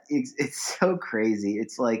 Yeah, it's so crazy.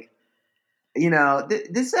 It's like,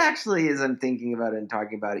 this actually, as I'm thinking about it and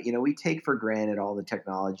talking about it, we take for granted all the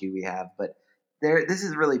technology we have, but this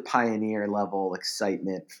is really pioneer level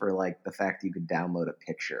excitement for like the fact that you could download a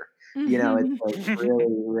picture. It's like really,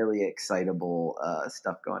 really excitable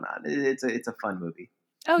stuff going on. It's a fun movie.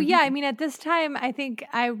 Oh yeah, I mean at this time I think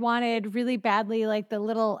I wanted really badly like the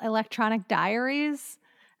little electronic diaries.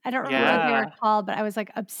 I don't remember what they were called, but I was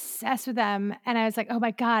like obsessed with them, and I was like, oh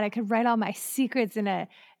my god, I could write all my secrets in a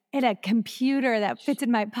computer that fits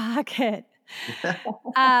in my pocket.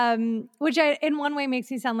 Which in one way makes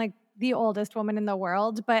me sound like the oldest woman in the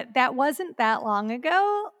world, but that wasn't that long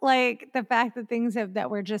ago. Like the fact that things that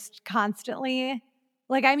were just constantly,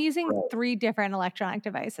 like I'm using 3 different electronic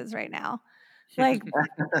devices right now. Like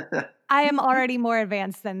I am already more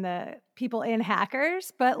advanced than the people in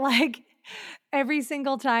Hackers, but like every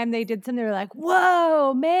single time they did something, they were like,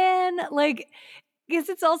 whoa, man. Like, because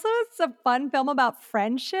it's a fun film about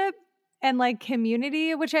friendship and like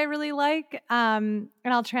community, which I really like. And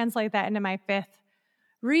I'll translate that into my 5th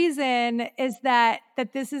reason is that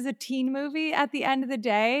this is a teen movie at the end of the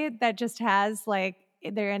day that just has like,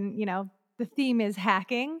 they're in, the theme is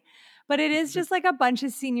hacking, but it is just like a bunch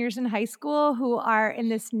of seniors in high school who are in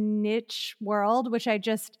this niche world, which I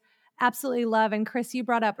just absolutely love. And Chris, you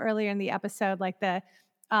brought up earlier in the episode, like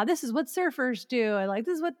this is what surfers do, and like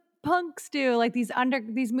this is what punks do, like these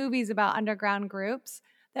movies about underground groups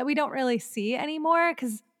that we don't really see anymore.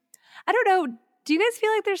 Because I don't know, do you guys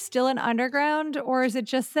feel like there's still an underground, or is it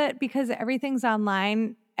just that because everything's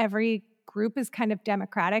online, every group is kind of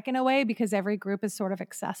democratic in a way because every group is sort of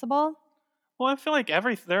accessible? Well, I feel like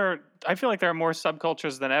there are more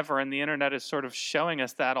subcultures than ever, and the internet is sort of showing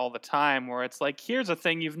us that all the time, where it's like, here's a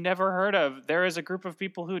thing you've never heard of. There is a group of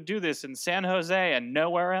people who do this in San Jose and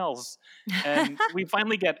nowhere else. And we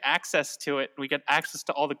finally get access to it. We get access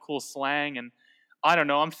to all the cool slang, and I don't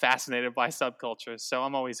know, I'm fascinated by subcultures, so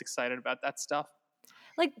I'm always excited about that stuff.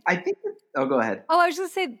 Like, I think go ahead. Oh, I was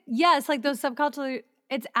just gonna say, yes, like those subcultures,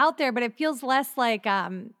 it's out there, but it feels less like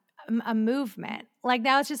a movement. Like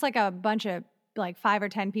now it's just like a bunch of like 5 or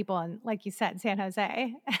 10 people in, like you said, San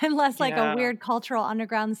Jose, and less like a weird cultural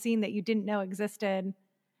underground scene that you didn't know existed.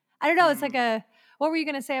 I don't know. It's like what were you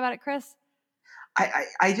going to say about it, Chris?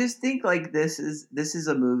 I just think like this is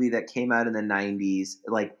a movie that came out in the 90s.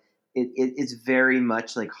 Like it's very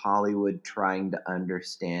much like Hollywood trying to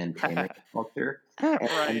understand internet culture.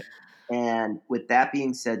 Right. And with that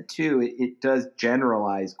being said, too, it does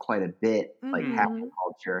generalize quite a bit, like hacker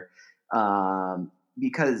culture,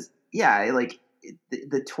 because like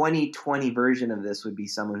the 2020 version of this would be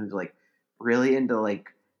someone who's like really into like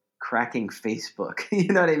cracking Facebook. You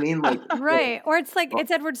know what I mean? Like right, or it's like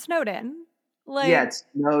it's Edward Snowden. Like it's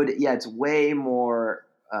Snowden. Yeah, it's way more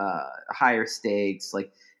higher stakes.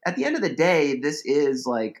 Like at the end of the day, this is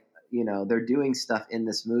like, they're doing stuff in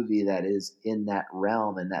this movie that is in that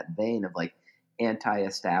realm and that vein of like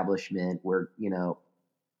anti-establishment, where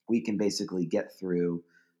we can basically get through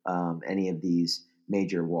any of these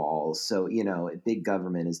major walls. So big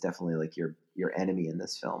government is definitely like your enemy in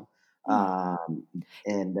this film,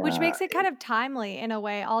 and which makes it kind of timely in a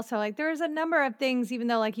way. Also, like there's a number of things, even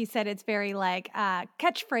though like you said, it's very like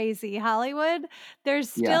catchphrasey Hollywood. There's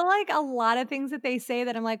still like a lot of things that they say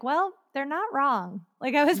that I'm like, well, they're not wrong.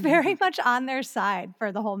 Like I was very much on their side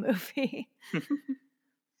for the whole movie.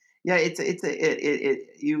 Yeah,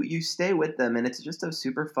 you stay with them, and it's just a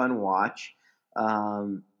super fun watch.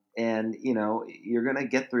 And you're gonna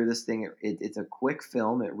get through this thing. It's a quick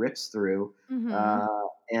film; it rips through,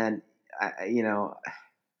 and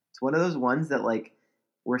it's one of those ones that like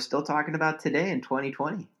we're still talking about today in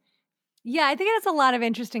 2020. Yeah, I think it has a lot of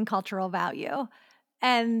interesting cultural value,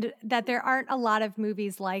 and that there aren't a lot of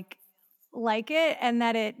movies like it, and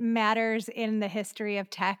that it matters in the history of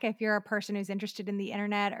tech. If you're a person who's interested in the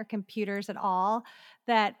internet or computers at all,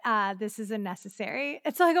 that this is a necessary.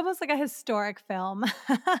 It's like almost like a historic film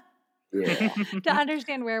to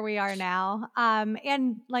understand where we are now.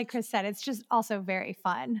 And like Chris said, it's just also very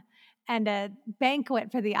fun and a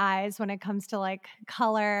banquet for the eyes when it comes to like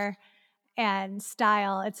color and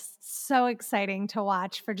style. It's so exciting to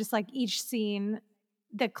watch for just like each scene.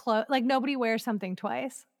 Like nobody wears something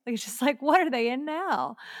twice. Like it's just like, what are they in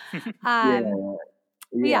now?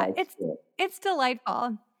 It's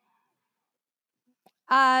delightful.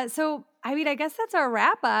 So I mean, I guess that's our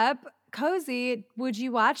wrap up. Cozy, would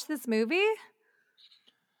you watch this movie?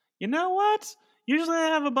 You know what? Usually I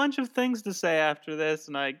have a bunch of things to say after this,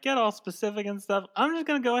 and I get all specific and stuff. I'm just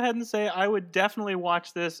going to go ahead and say I would definitely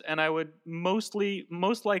watch this, and I would most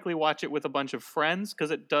likely watch it with a bunch of friends, because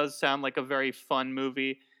it does sound like a very fun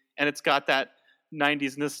movie, and it's got that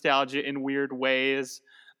 90s nostalgia in weird ways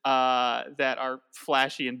that are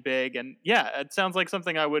flashy and big. And yeah, it sounds like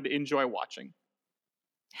something I would enjoy watching.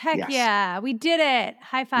 Heck yeah, we did it.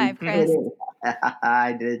 High five, Chris.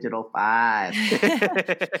 Digital 5. I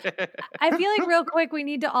feel like real quick, we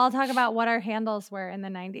need to all talk about what our handles were in the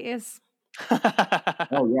 90s.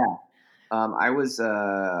 Oh, yeah. I was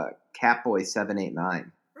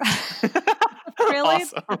Catboy789. Really?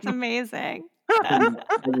 Awesome. That's amazing.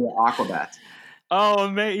 Aquabats.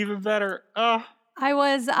 Oh, even better. Oh. I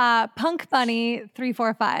was Punk Bunny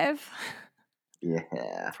 345.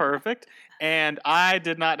 Yeah. Perfect. And I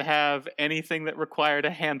did not have anything that required a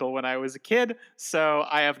handle when I was a kid, so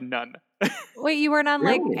I have none. Wait, you weren't on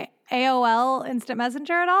like AOL Instant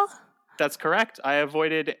Messenger at all? That's correct. I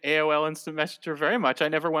avoided AOL Instant Messenger very much. I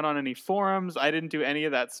never went on any forums. I didn't do any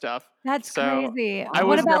of that stuff. That's crazy.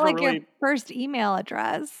 What about like your first email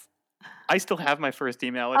address? I still have my first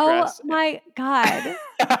email address. Oh my God.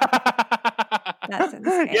 That's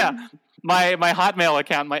insane. Yeah. My Hotmail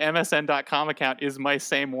account, my MSN.com account is my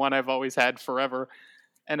same one I've always had forever.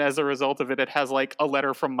 And as a result of it, it has like a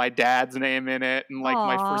letter from my dad's name in it and like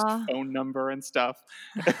my first phone number and stuff.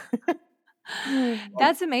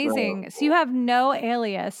 That's amazing. So you have no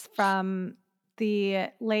alias from the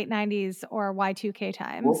late 90s or Y2K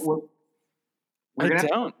times. We're gonna have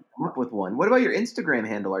to come up with one. What about your Instagram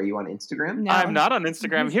handle? Are you on Instagram? No. I'm not on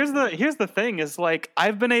Instagram. Here's the thing is like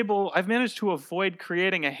I've managed to avoid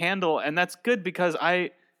creating a handle, and that's good because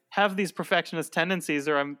I have these perfectionist tendencies,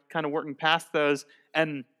 or I'm kind of working past those.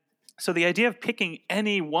 And so the idea of picking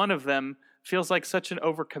any one of them feels like such an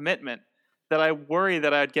overcommitment that I worry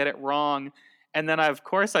that I'd get it wrong. And then of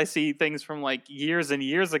course I see things from like years and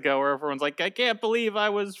years ago where everyone's like, I can't believe I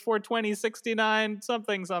was 420, 69,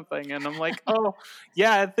 something. And I'm like, oh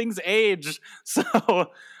yeah, things age. So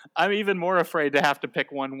I'm even more afraid to have to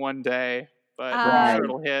pick one day, but I'm sure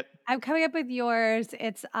it'll hit. I'm coming up with yours.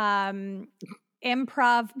 It's Improv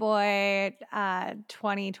Boy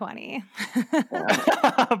 2020.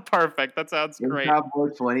 Perfect. That sounds great. Improv Boy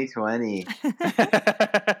 2020.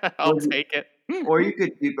 I'll take it. Or you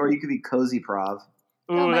could be Cozy Prov.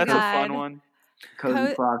 Ooh, that's a fun one.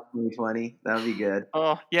 Cozy Prov 2020. That would be good.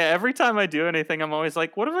 Oh, yeah. Every time I do anything, I'm always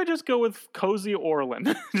like, what if I just go with Cozy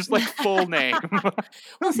Orland? Just like full name.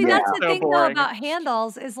 Well, see, that's the thing, though, about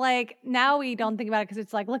handles is like now we don't think about it because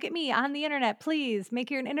it's like, look at me on the internet. Please make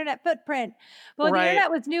your internet footprint. But when the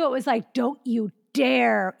internet was new, it was like, don't you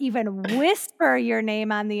dare even whisper your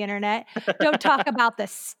name on the internet. Don't talk about the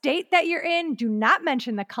state that you're in. Do not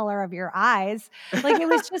mention the color of your eyes. Like it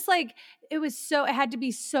was just like, it had to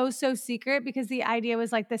be so secret because the idea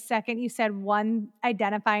was like the second you said one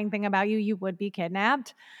identifying thing about you, you would be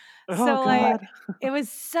kidnapped. Like it was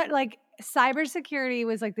so like cybersecurity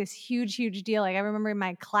was like this huge deal. Like I remember in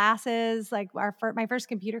my classes, like my first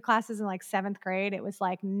computer classes in like 7th grade, it was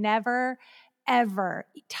like never ever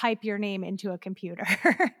type your name into a computer.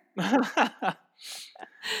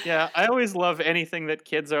 Yeah, I always love anything that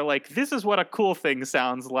kids are like, this is what a cool thing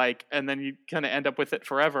sounds like, and then you kind of end up with it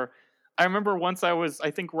forever. I remember once I was,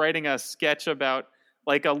 I think, writing a sketch about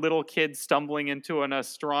like a little kid stumbling into an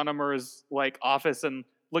astronomer's like office and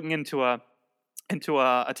looking into a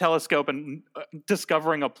telescope and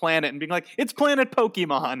discovering a planet and being like, it's Planet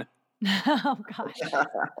Pokemon. Oh gosh.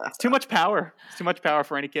 It's too much power. It's too much power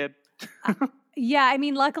for any kid. Yeah, I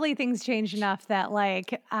mean, luckily things changed enough that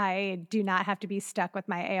like I do not have to be stuck with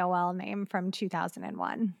my AOL name from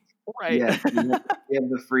 2001. Right. Yeah, you have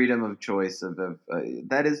the freedom of choice of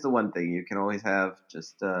that is the one thing you can always have,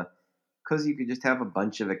 just because you could just have a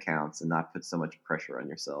bunch of accounts and not put so much pressure on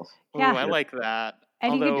yourself. Yeah, I like that.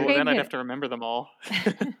 And although then I'd have to remember them all.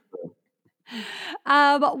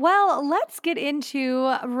 Well, let's get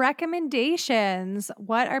into recommendations.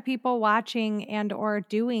 What are people watching and or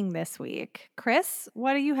doing this week? Chris,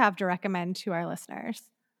 what do you have to recommend to our listeners?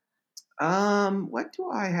 What do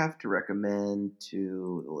I have to recommend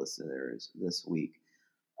to the listeners this week?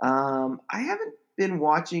 I haven't been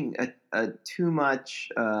watching too much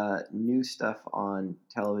new stuff on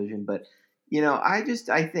television, but I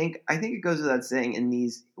think it goes without saying, in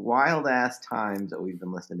these wild ass times that we've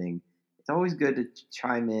been listening, it's always good to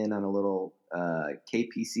chime in on a little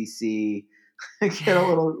KPCC, get a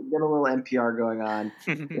little NPR going on.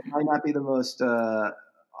 It might not be the most.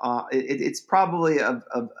 It's probably of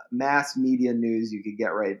mass media news you could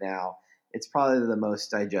get right now. It's probably the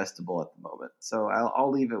most digestible at the moment. So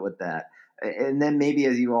I'll leave it with that. And then maybe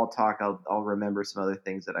as you all talk, I'll remember some other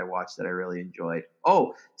things that I watched that I really enjoyed.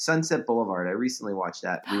 Oh, Sunset Boulevard. I recently watched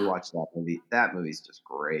that. Rewatched that movie. That movie's just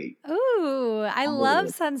great. Ooh, I love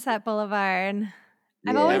Sunset Boulevard.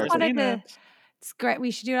 I've always wanted to. It's great. We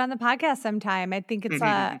should do it on the podcast sometime. I think it's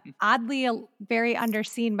oddly very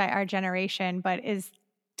underseen by our generation, but is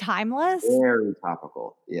timeless. Very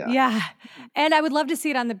topical. Yeah. Yeah. And I would love to see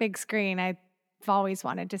it on the big screen. I've always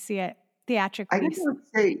wanted to see it theatrically.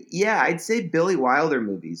 I'd say Billy Wilder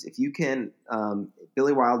movies. If you can,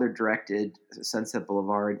 Billy Wilder directed Sunset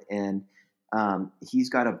Boulevard, and he's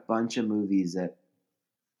got a bunch of movies that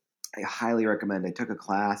I highly recommend. I took a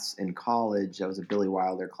class in college. That was a Billy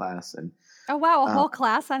Wilder class. And oh, wow. A whole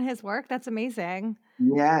class on his work. That's amazing.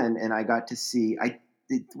 Yeah. And I got to see,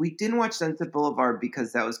 we didn't watch Sunset Boulevard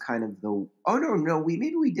because that was kind of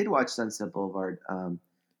maybe we did watch Sunset Boulevard.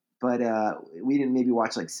 But we didn't maybe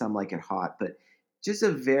watch like Some Like It Hot, but just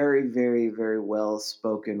a very, very, very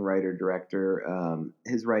well-spoken writer-director.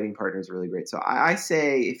 His writing partner is really great. So I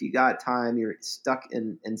say if you got time, you're stuck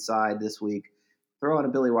inside this week, throw on a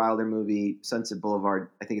Billy Wilder movie, Sunset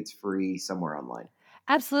Boulevard. I think it's free somewhere online.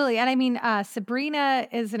 Absolutely. And I mean, Sabrina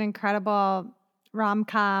is an incredible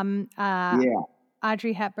rom-com.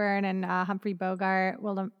 Audrey Hepburn and Humphrey Bogart,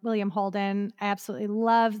 William Holden. I absolutely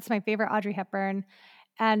love. It's my favorite Audrey Hepburn.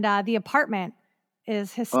 And The Apartment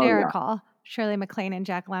is hysterical. Oh, yeah. Shirley MacLaine and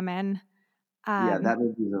Jack Lemmon. That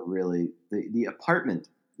movie is The Apartment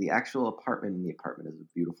the actual apartment in the apartment is a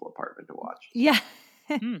beautiful apartment to watch. Yeah.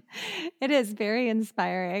 Hmm. It is very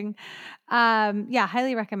inspiring. Yeah,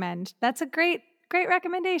 highly recommend. That's a great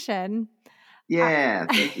recommendation. Yeah,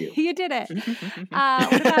 thank you. You did it.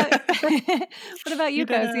 What about what about you, You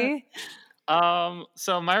did Cozy?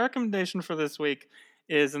 So my recommendation for this week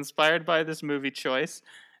is inspired by this movie choice,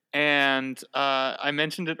 and I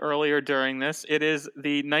mentioned it earlier during this. It is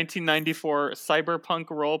the 1994 cyberpunk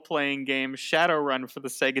role-playing game Shadowrun for the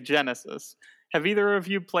Sega Genesis. Have either of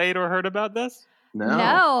you played or heard about this?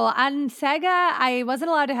 No, on Sega, I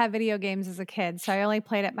wasn't allowed to have video games as a kid, so I only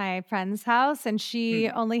played at my friend's house, and she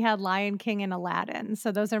only had Lion King and Aladdin.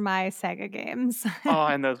 So those are my Sega games. Oh,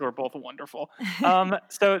 and those were both wonderful.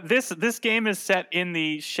 So this game is set in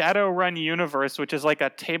the Shadowrun universe, which is like a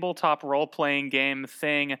tabletop role-playing game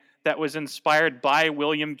thing that was inspired by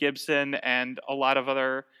William Gibson and a lot of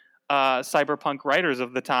other cyberpunk writers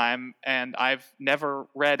of the time. And I've never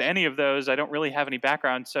read any of those. I don't really have any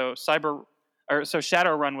background. So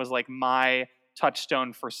Shadowrun was like my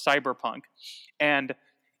touchstone for cyberpunk. And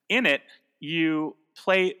in it, you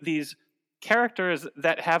play these characters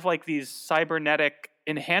that have like these cybernetic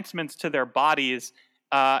enhancements to their bodies,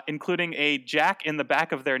 including a jack in the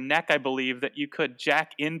back of their neck, I believe, that you could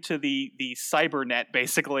jack into the cybernet,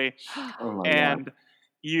 basically. Oh my And God.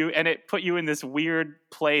 it put you in this weird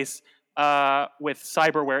place with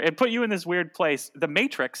cyberware. It put you in this weird place. The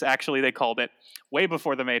Matrix, actually, they called it, way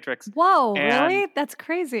before the Matrix. Whoa, And really? That's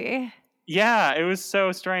crazy. yeah, it was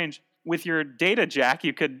so strange. With your data jack,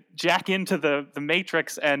 you could jack into the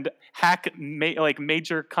Matrix and hack like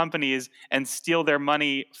major companies and steal their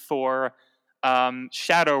money for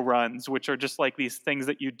shadow runs, which are just like these things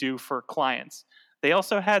that you do for clients. They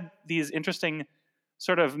also had these interesting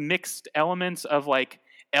sort of mixed elements of like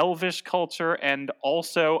Elvish culture and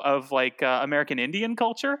also of like American Indian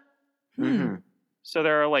culture. Mm-hmm. So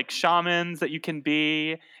there are like shamans that you can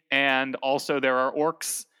be, and also there are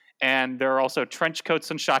orcs, and there are also trench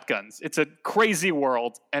coats and shotguns. It's a crazy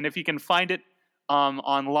world, and if you can find it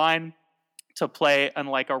online to play on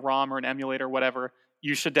like a ROM or an emulator or whatever,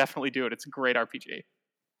 you should definitely do it. It's a great RPG.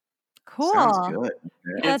 Cool. Sounds good.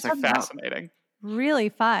 Yeah, It's that sounds fascinating. really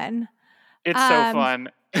fun. It's so fun.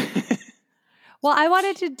 Well, I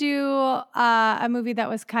wanted to do a movie that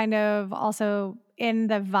was kind of also in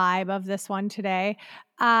the vibe of this one today.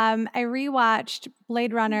 I rewatched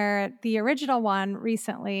Blade Runner, the original one,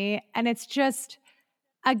 recently, and it's just,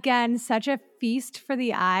 again, such a feast for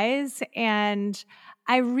the eyes. And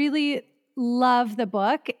I really love the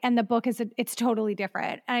book, and the book it's totally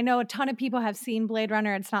different. And I know a ton of people have seen Blade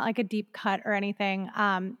Runner. It's not like a deep cut or anything.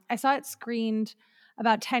 I saw it screened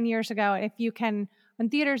about 10 years ago. If you can, when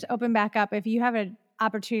theaters open back up, if you have an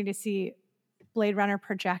opportunity to see Blade Runner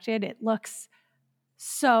projected, it looks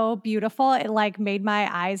so beautiful. It like made my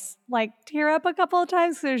eyes like tear up a couple of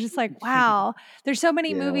times. So there's just like, wow, there's so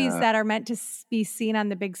many movies that are meant to be seen on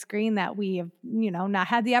the big screen that we have, not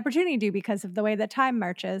had the opportunity to do because of the way that time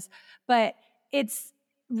marches. But it's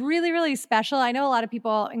really, really special. I know a lot of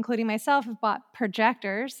people, including myself, have bought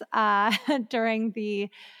projectors during the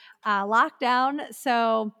lockdown.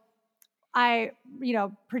 So I,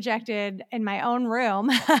 projected in my own room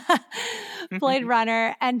Blade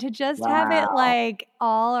Runner, and to just have it like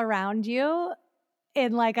all around you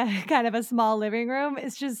in like a kind of a small living room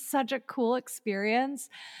is just such a cool experience.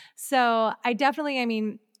 So I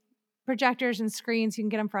definitely, projectors and screens, you can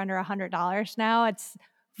get them for under $100 now. It's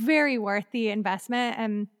very worth the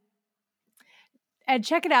investment, and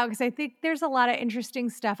check it out, because I think there's a lot of interesting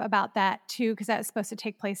stuff about that too, because that was supposed to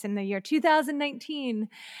take place in the year 2019.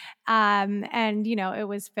 And, it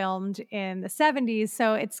was filmed in the 70s.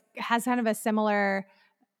 So it has kind of a similar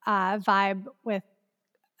vibe with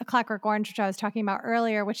A Clockwork Orange, which I was talking about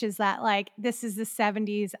earlier, which is that like this is the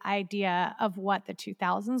 70s idea of what the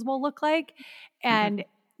 2000s will look like. And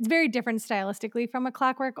it's very different stylistically from A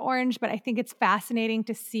Clockwork Orange, but I think it's fascinating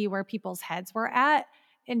to see where people's heads were at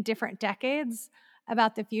in different decades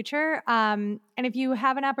about the future. And if you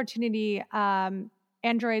have an opportunity,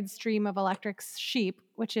 Android's Dream of Electric Sheep,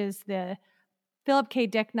 which is the Philip K.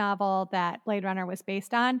 Dick novel that Blade Runner was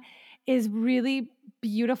based on, is really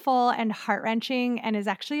beautiful and heart-wrenching, and is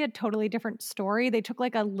actually a totally different story. They took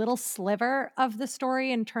like a little sliver of the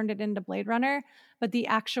story and turned it into Blade Runner, but the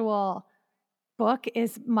actual book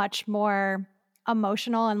is much more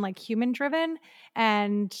emotional and like human-driven,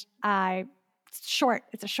 and it's short.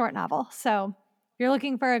 It's a short novel. So if you're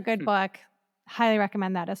looking for a good book, highly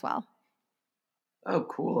recommend that as well. Oh,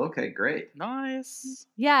 cool. Okay, great. Nice.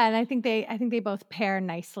 Yeah, and I think they both pair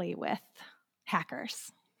nicely with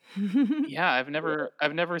hackers. Yeah,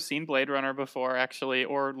 I've never seen Blade Runner before, actually,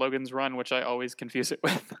 or Logan's Run, which I always confuse it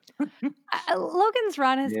with. Logan's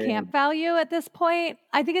Run has Yeah. camp value at this point.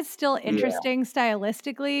 I think it's still interesting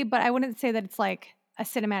stylistically, but I wouldn't say that it's like a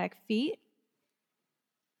cinematic feat.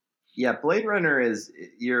 Yeah, Blade Runner is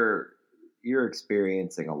you're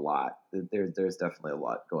experiencing a lot. There's definitely a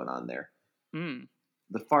lot going on there. Mm.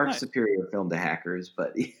 The far Nice. superior film to Hackers,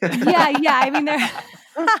 but Yeah. I mean, they're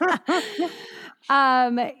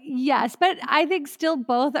yes, but I think still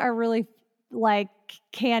both are really like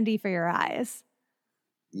candy for your eyes.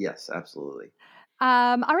 Yes, absolutely.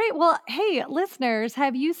 All right. Well, hey, listeners,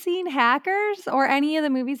 have you seen Hackers or any of the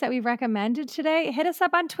movies that we've recommended today? Hit us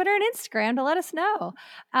up on Twitter and Instagram to let us know.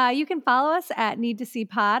 You can follow us at Need to See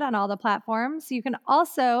Pod on all the platforms. You can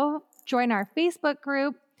also join our Facebook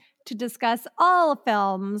group to discuss all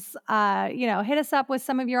films. Hit us up with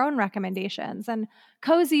some of your own recommendations. And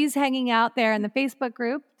Cozy's hanging out there in the Facebook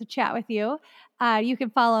group to chat with you. You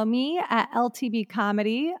can follow me at LTB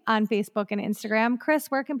Comedy on Facebook and Instagram.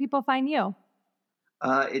 Chris, where can people find you?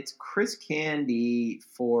 It's Chris Candy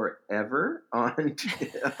Forever on.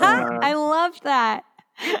 I love that.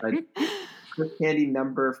 Chris Candy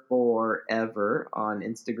number 4ever on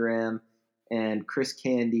Instagram, and Chris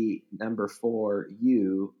Candy number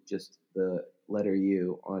 4U, just the letter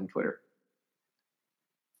U, on Twitter.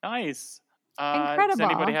 Nice. Incredible. Does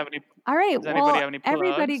anybody have any? All right. Does anybody have any plugs?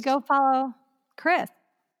 Everybody go follow Chris.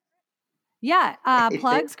 Yeah.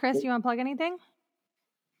 Plugs. Chris, you want to plug anything?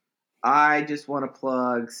 I just want to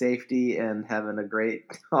plug safety and having a great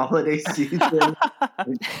holiday season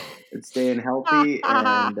and staying healthy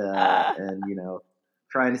and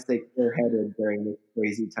trying to stay clear-headed during this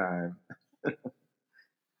crazy time.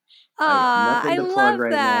 I love right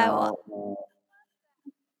that. now.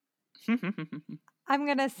 I'm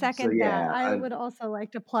going to second that. I would also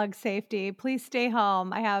like to plug safety. Please stay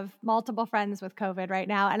home. I have multiple friends with COVID right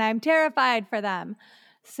now, and I'm terrified for them.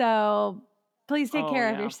 So please take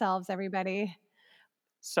care of yourselves, everybody.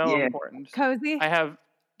 So important. Cozy? I have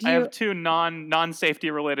two non-safety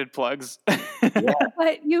related plugs.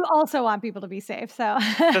 But you also want people to be safe, so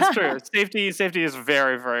That's true. Safety is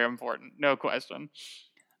very, very important, no question.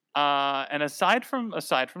 And aside from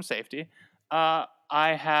safety, I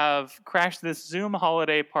have crashed this Zoom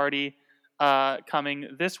holiday party coming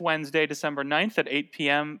this Wednesday, December 9th at 8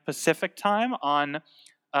 p.m. Pacific time on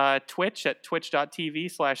Twitch at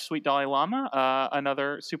twitch.tv/SweetDalaiLama,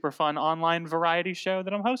 another super fun online variety show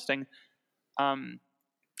that I'm hosting.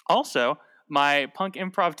 Also, my punk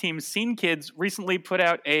improv team, Scene Kids, recently put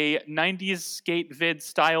out a 90s skate vid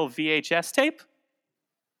style VHS tape.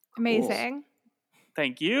 Amazing. Cool.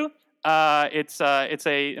 Thank you. It's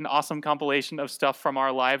an awesome compilation of stuff from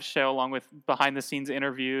our live show, along with behind the scenes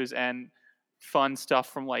interviews and fun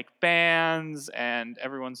stuff from like bands, and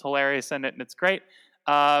everyone's hilarious in it, and it's great.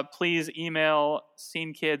 Please email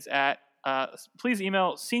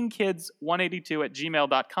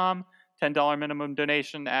scenekids182@gmail.com, $10 minimum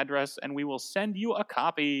donation address, and we will send you a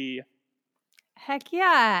copy. Heck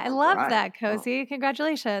yeah. I love that, Cozy.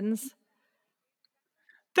 Congratulations.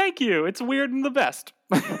 Thank you. It's weird and the best.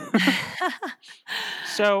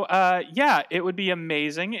 So, it would be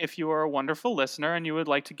amazing if you are a wonderful listener and you would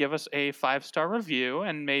like to give us a 5-star review,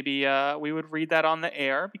 and maybe we would read that on the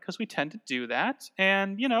air because we tend to do that.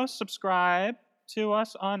 And, subscribe to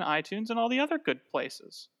us on iTunes and all the other good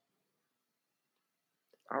places.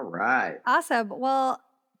 All right. Awesome. Well,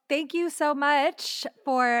 thank you so much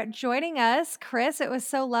for joining us, Chris. It was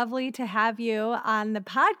so lovely to have you on the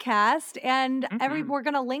podcast. And we're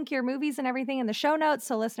going to link your movies and everything in the show notes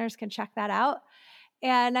so listeners can check that out.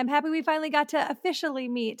 And I'm happy we finally got to officially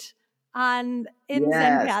meet in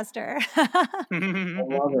Zencastr. I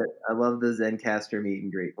love it. I love the Zencastr meet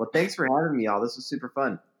and greet. Well, thanks for having me, y'all. This was super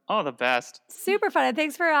fun. Oh, the best. Super fun. And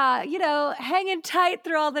thanks for, hanging tight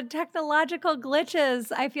through all the technological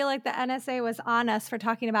glitches. I feel like the NSA was on us for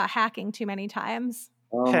talking about hacking too many times.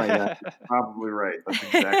 Oh, my God. You're probably right. That's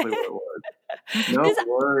exactly what it was. No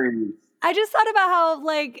worries. I just thought about how,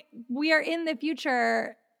 we are in the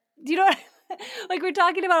future. Do you know what? We're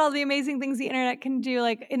talking about all the amazing things the internet can do,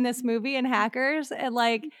 in this movie and Hackers. And,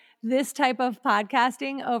 this type of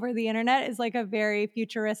podcasting over the internet is a very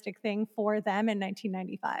futuristic thing for them in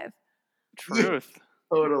 1995. Truth.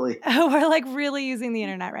 Totally. We're really using the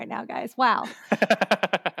internet right now, guys. Wow.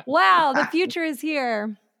 Wow. The future is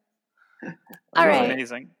here. All right.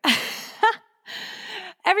 Amazing.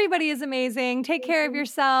 Everybody is amazing. Take care of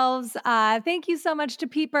yourselves. Thank you so much to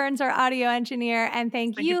Pete Burns, our audio engineer. And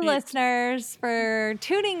thank you, listeners, for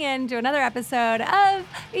tuning in to another episode of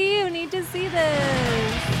You Need to See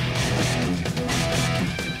This.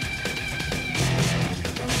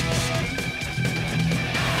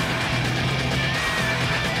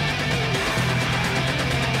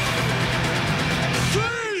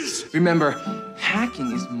 Remember,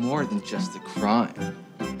 hacking is more than just a crime.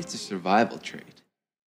 It's a survival trait.